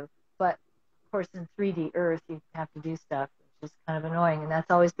to do. But, of course, in 3D Earth, you have to do stuff, which is kind of annoying, and that's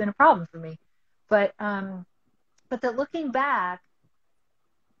always been a problem for me. But that looking back,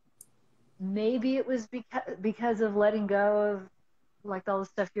 maybe it was because of letting go of like all the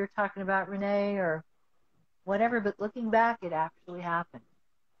stuff you're talking about, Renee, or whatever. But looking back, it actually happened.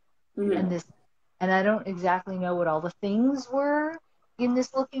 Mm-hmm. And I don't exactly know what all the things were in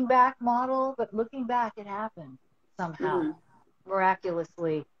this looking back model, but looking back, it happened somehow, Mm-hmm.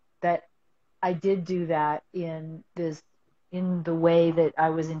 miraculously, that I did do that in the way that I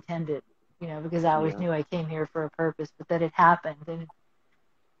was intended, because I always knew I came here for a purpose, but that it happened. And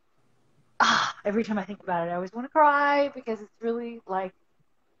every time I think about it, I always want to cry, because it's really like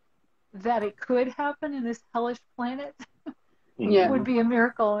that it could happen in this hellish planet. Yeah. Would be a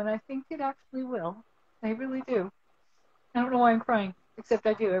miracle, and I think it actually will. I really do. I don't know why I'm crying, except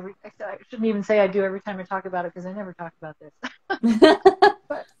I do I shouldn't even say I do every time I talk about it, because I never talk about this.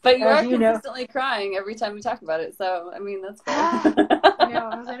 But you as are you know, consistently crying every time we talk about it, so I mean that's fair.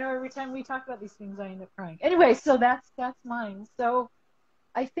 I know every time we talk about these things, I end up crying. Anyway, so that's mine. So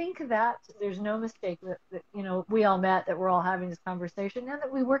I think that there's no mistake that we all met, that we're all having this conversation, and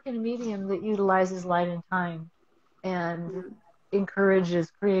that we work in a medium that utilizes light and time, and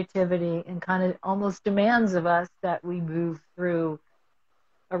encourages creativity, and kind of almost demands of us that we move through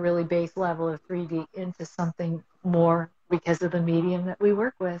a really base level of 3D into something more because of the medium that we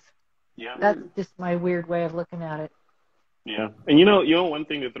work with. Yeah. That's just my weird way of looking at it. Yeah. And one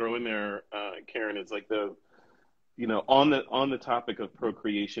thing to throw in there, Karen, is like on the topic of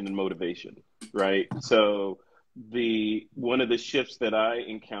procreation and motivation, right? So one of the shifts that I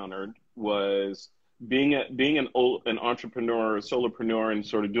encountered was being an entrepreneur, a solopreneur, and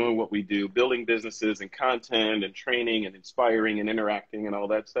sort of doing what we do, building businesses and content and training and inspiring and interacting and all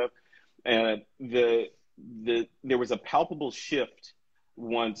that stuff. And there was a palpable shift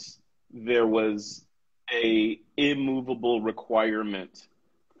once there was a immovable requirement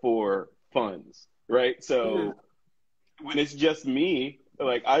for funds, right? So when it's just me,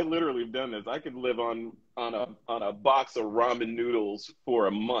 like I literally have done this. I could live on a box of ramen noodles for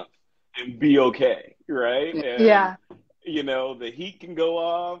a month and be okay, right? And the heat can go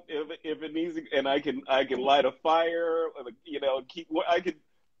off if it needs to, and I can light a fire,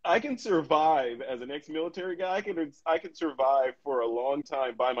 I can survive as an ex-military guy. I can survive for a long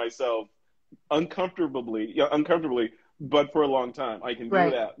time by myself, uncomfortably, but for a long time. I can do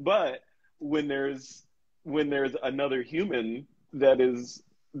that. But when there's another human that is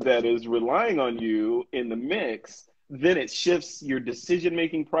relying on you in the mix, then it shifts your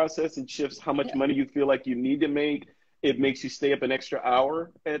decision-making process. It shifts how much money you feel like you need to make. It makes you stay up an extra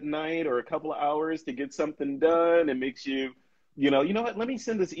hour at night or a couple of hours to get something done. It makes you, you know what, let me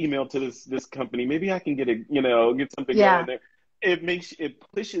send this email to this company. Maybe I can get something going there.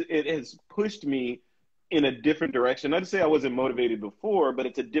 It has pushed me in a different direction. Not to say I wasn't motivated before, but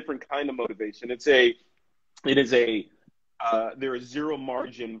it's a different kind of motivation. There is zero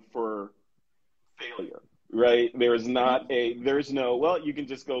margin for failure, right? There's no, well, you can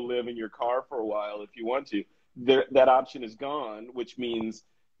just go live in your car for a while if you want to. That option is gone, which means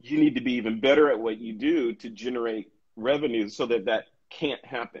you need to be even better at what you do to generate revenue so that can't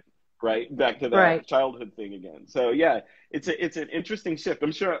happen, right? Back to that childhood thing again. So yeah, it's an interesting shift.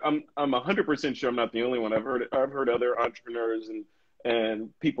 I'm sure I'm 100% sure I'm not the only one. I've heard other entrepreneurs and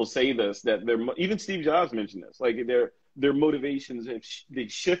people say this, that even Steve Jobs mentioned this, like their motivations they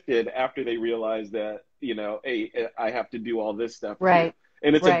shifted after they realized that, hey, I have to do all this stuff too.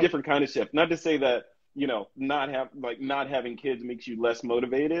 And it's a different kind of shift. Not to say that, not having kids makes you less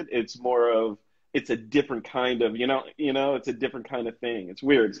motivated. It's more of, it's a different kind of, it's a different kind of thing. It's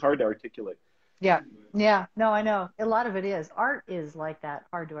weird. It's hard to articulate. Yeah. No, I know. A lot of it is. Art is like that,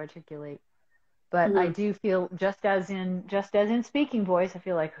 hard to articulate. But I do feel, just as in speaking voice, I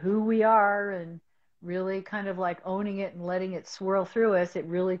feel like who we are and really kind of like owning it and letting it swirl through us, it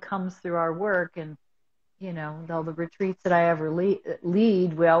really comes through our work. And, all the retreats that I ever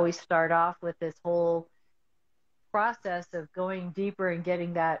lead, we always start off with this whole process of going deeper and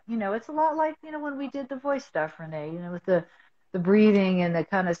getting that, it's a lot like, when we did the voice stuff, Renee, with the breathing and the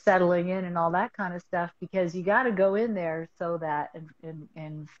kind of settling in and all that kind of stuff, because you got to go in there so that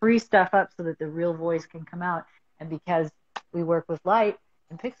and free stuff up so that the real voice can come out. And because we work with light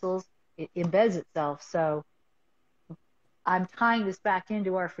and pixels, it embeds itself. So I'm tying this back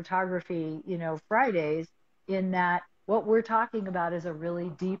into our photography, Fridays, in that what we're talking about is a really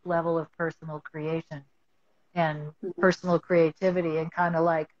deep level of personal creation and personal creativity, and kind of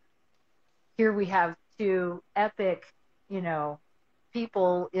like, here we have two epic,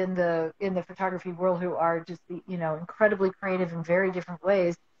 people in the photography world who are just, incredibly creative in very different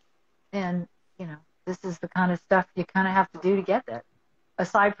ways. And, this is the kind of stuff you kind of have to do to get that,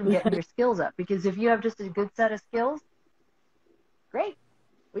 aside from getting your skills up. Because if you have just a good set of skills, great.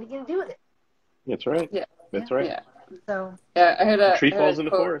 What are you going to do with it? That's right. Yeah. That's right. Yeah. So Yeah, I heard A tree falls in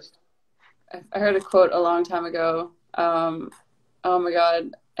the quote. forest. I heard a quote a long time ago. Oh my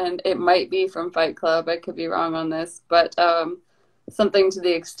God. And it might be from Fight Club. I could be wrong on this, but something to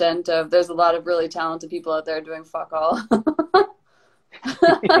the extent of there's a lot of really talented people out there doing fuck all. And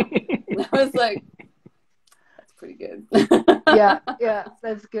I was like, that's pretty good. yeah,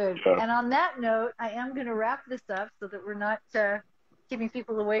 that's good. Yeah. And on that note, I am going to wrap this up so that we're not keeping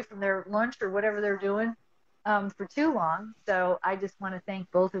people away from their lunch or whatever they're doing for too long. So I just want to thank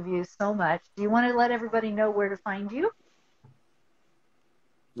both of you so much. Do you want to let everybody know where to find you?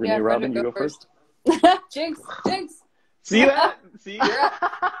 Renee, Robyn, you go first. Jinx. See that? See?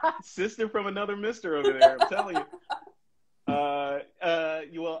 Sister from another mister over there, I'm telling you.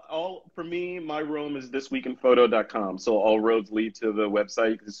 For me, my room is thisweekinphoto.com. So all roads lead to the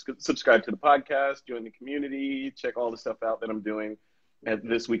website. You can subscribe to the podcast, join the community, check all the stuff out that I'm doing at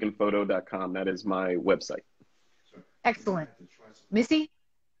thisweekinphoto.com. That is my website. Excellent. Missy?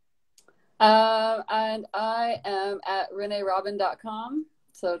 And I am at reneerobyn.com.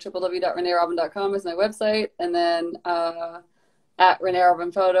 So www.reneerobyn.com is my website. And then at Renee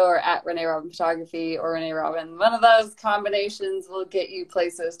Robyn Photo or at Renee Robyn Photography or Renee Robyn. One of those combinations will get you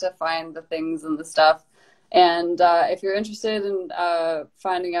places to find the things and the stuff. And if you're interested in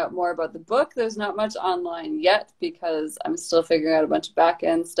finding out more about the book, there's not much online yet because I'm still figuring out a bunch of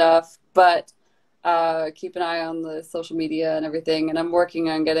back-end stuff. But keep an eye on the social media and everything. And I'm working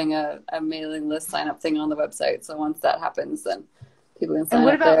on getting a mailing list sign-up thing on the website. So once that happens, then people can sign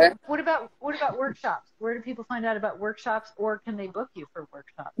up there. What about workshops? Where do people find out about workshops, or can they book you for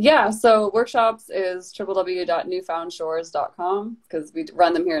workshops? Yeah, so workshops is www.newfoundshores.com because we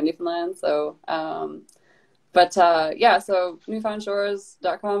run them here in Newfoundland. So, so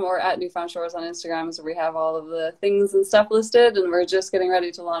newfoundshores.com or at newfoundshores on Instagram, so we have all of the things and stuff listed, and we're just getting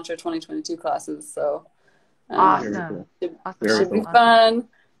ready to launch our 2022 classes. So, Awesome. Should be fun.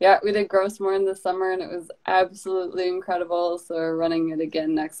 Yeah, we did Gross more in the summer, and it was absolutely incredible. So we're running it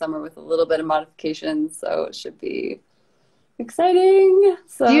again next summer with a little bit of modifications. So it should be exciting.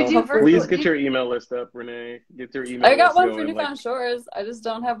 So please get your email list up, Renee. Get your email. I got list one for Newfound Shores. I just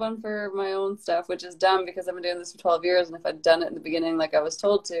don't have one for my own stuff, which is dumb because I've been doing this for 12 years, and if I'd done it in the beginning like I was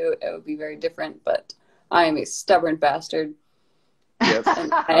told to, it would be very different. But I am a stubborn bastard. Yes,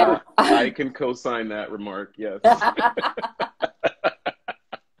 I can co-sign that remark. Yes.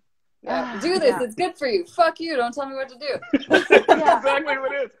 Yeah, do this. Yeah. It's good for you. Fuck you. Don't tell me what to do. That's exactly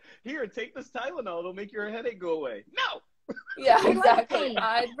what it is. Here, take this Tylenol. It'll make your headache go away. No. Yeah, exactly.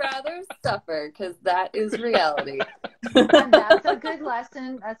 I'd rather suffer because that is reality. And that's a good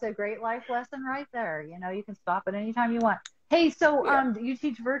lesson. That's a great life lesson right there. You know, you can stop it anytime you want. Hey, so do you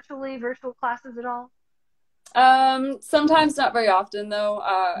teach virtual classes at all? Sometimes, not very often though.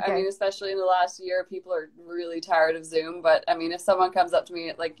 Okay. I mean, especially in the last year, people are really tired of Zoom, but I mean, if someone comes up to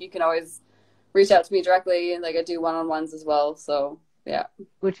me, like, you can always reach out to me directly, and like I do one-on-ones as well. So yeah.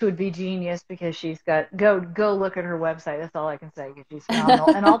 Which would be genius because she's got, go look at her website. That's all I can say because she's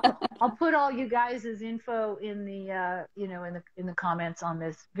phenomenal. And I'll put all you guys' info in the, in the comments on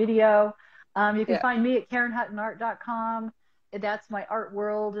this video. You can find me at KarenHuttonArt.com. That's my art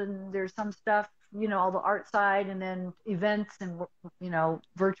world, and there's some stuff, all the art side, and then events and,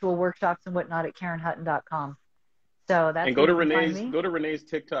 virtual workshops and whatnot at KarenHutton.com. So that's, and go to Renee's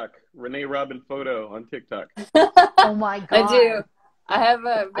TikTok, Renee Robyn Photo on TikTok. Oh my God. I do. I have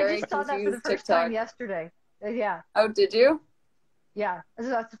a very I just saw that for the first TikTok. time yesterday. Yeah. Oh, did you? Yeah.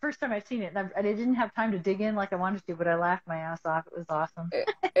 That's the first time I've seen it. And I didn't have time to dig in like I wanted to, but I laughed my ass off. It was awesome.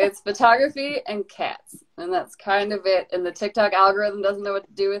 It's photography and cats. And that's kind of it. And the TikTok algorithm doesn't know what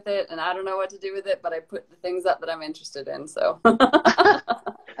to do with it. And I don't know what to do with it, but I put the things up that I'm interested in. So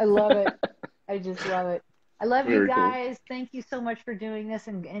I love it. I just love it. I love you guys. Cool. Thank you so much for doing this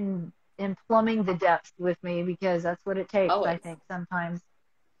and plumbing the depths with me, because that's what it takes, I think, sometimes.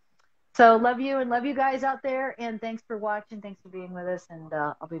 So love you, and love you guys out there, and thanks for watching. Thanks for being with us, and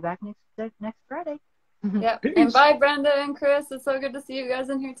I'll be back next Friday. Yep. And bye, Brenda and Chris. It's so good to see you guys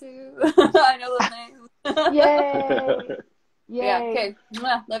in here too. I know those names. Yay! Yay! Yeah. Okay.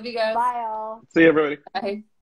 Love you guys. Bye, all. See you, everybody. Bye.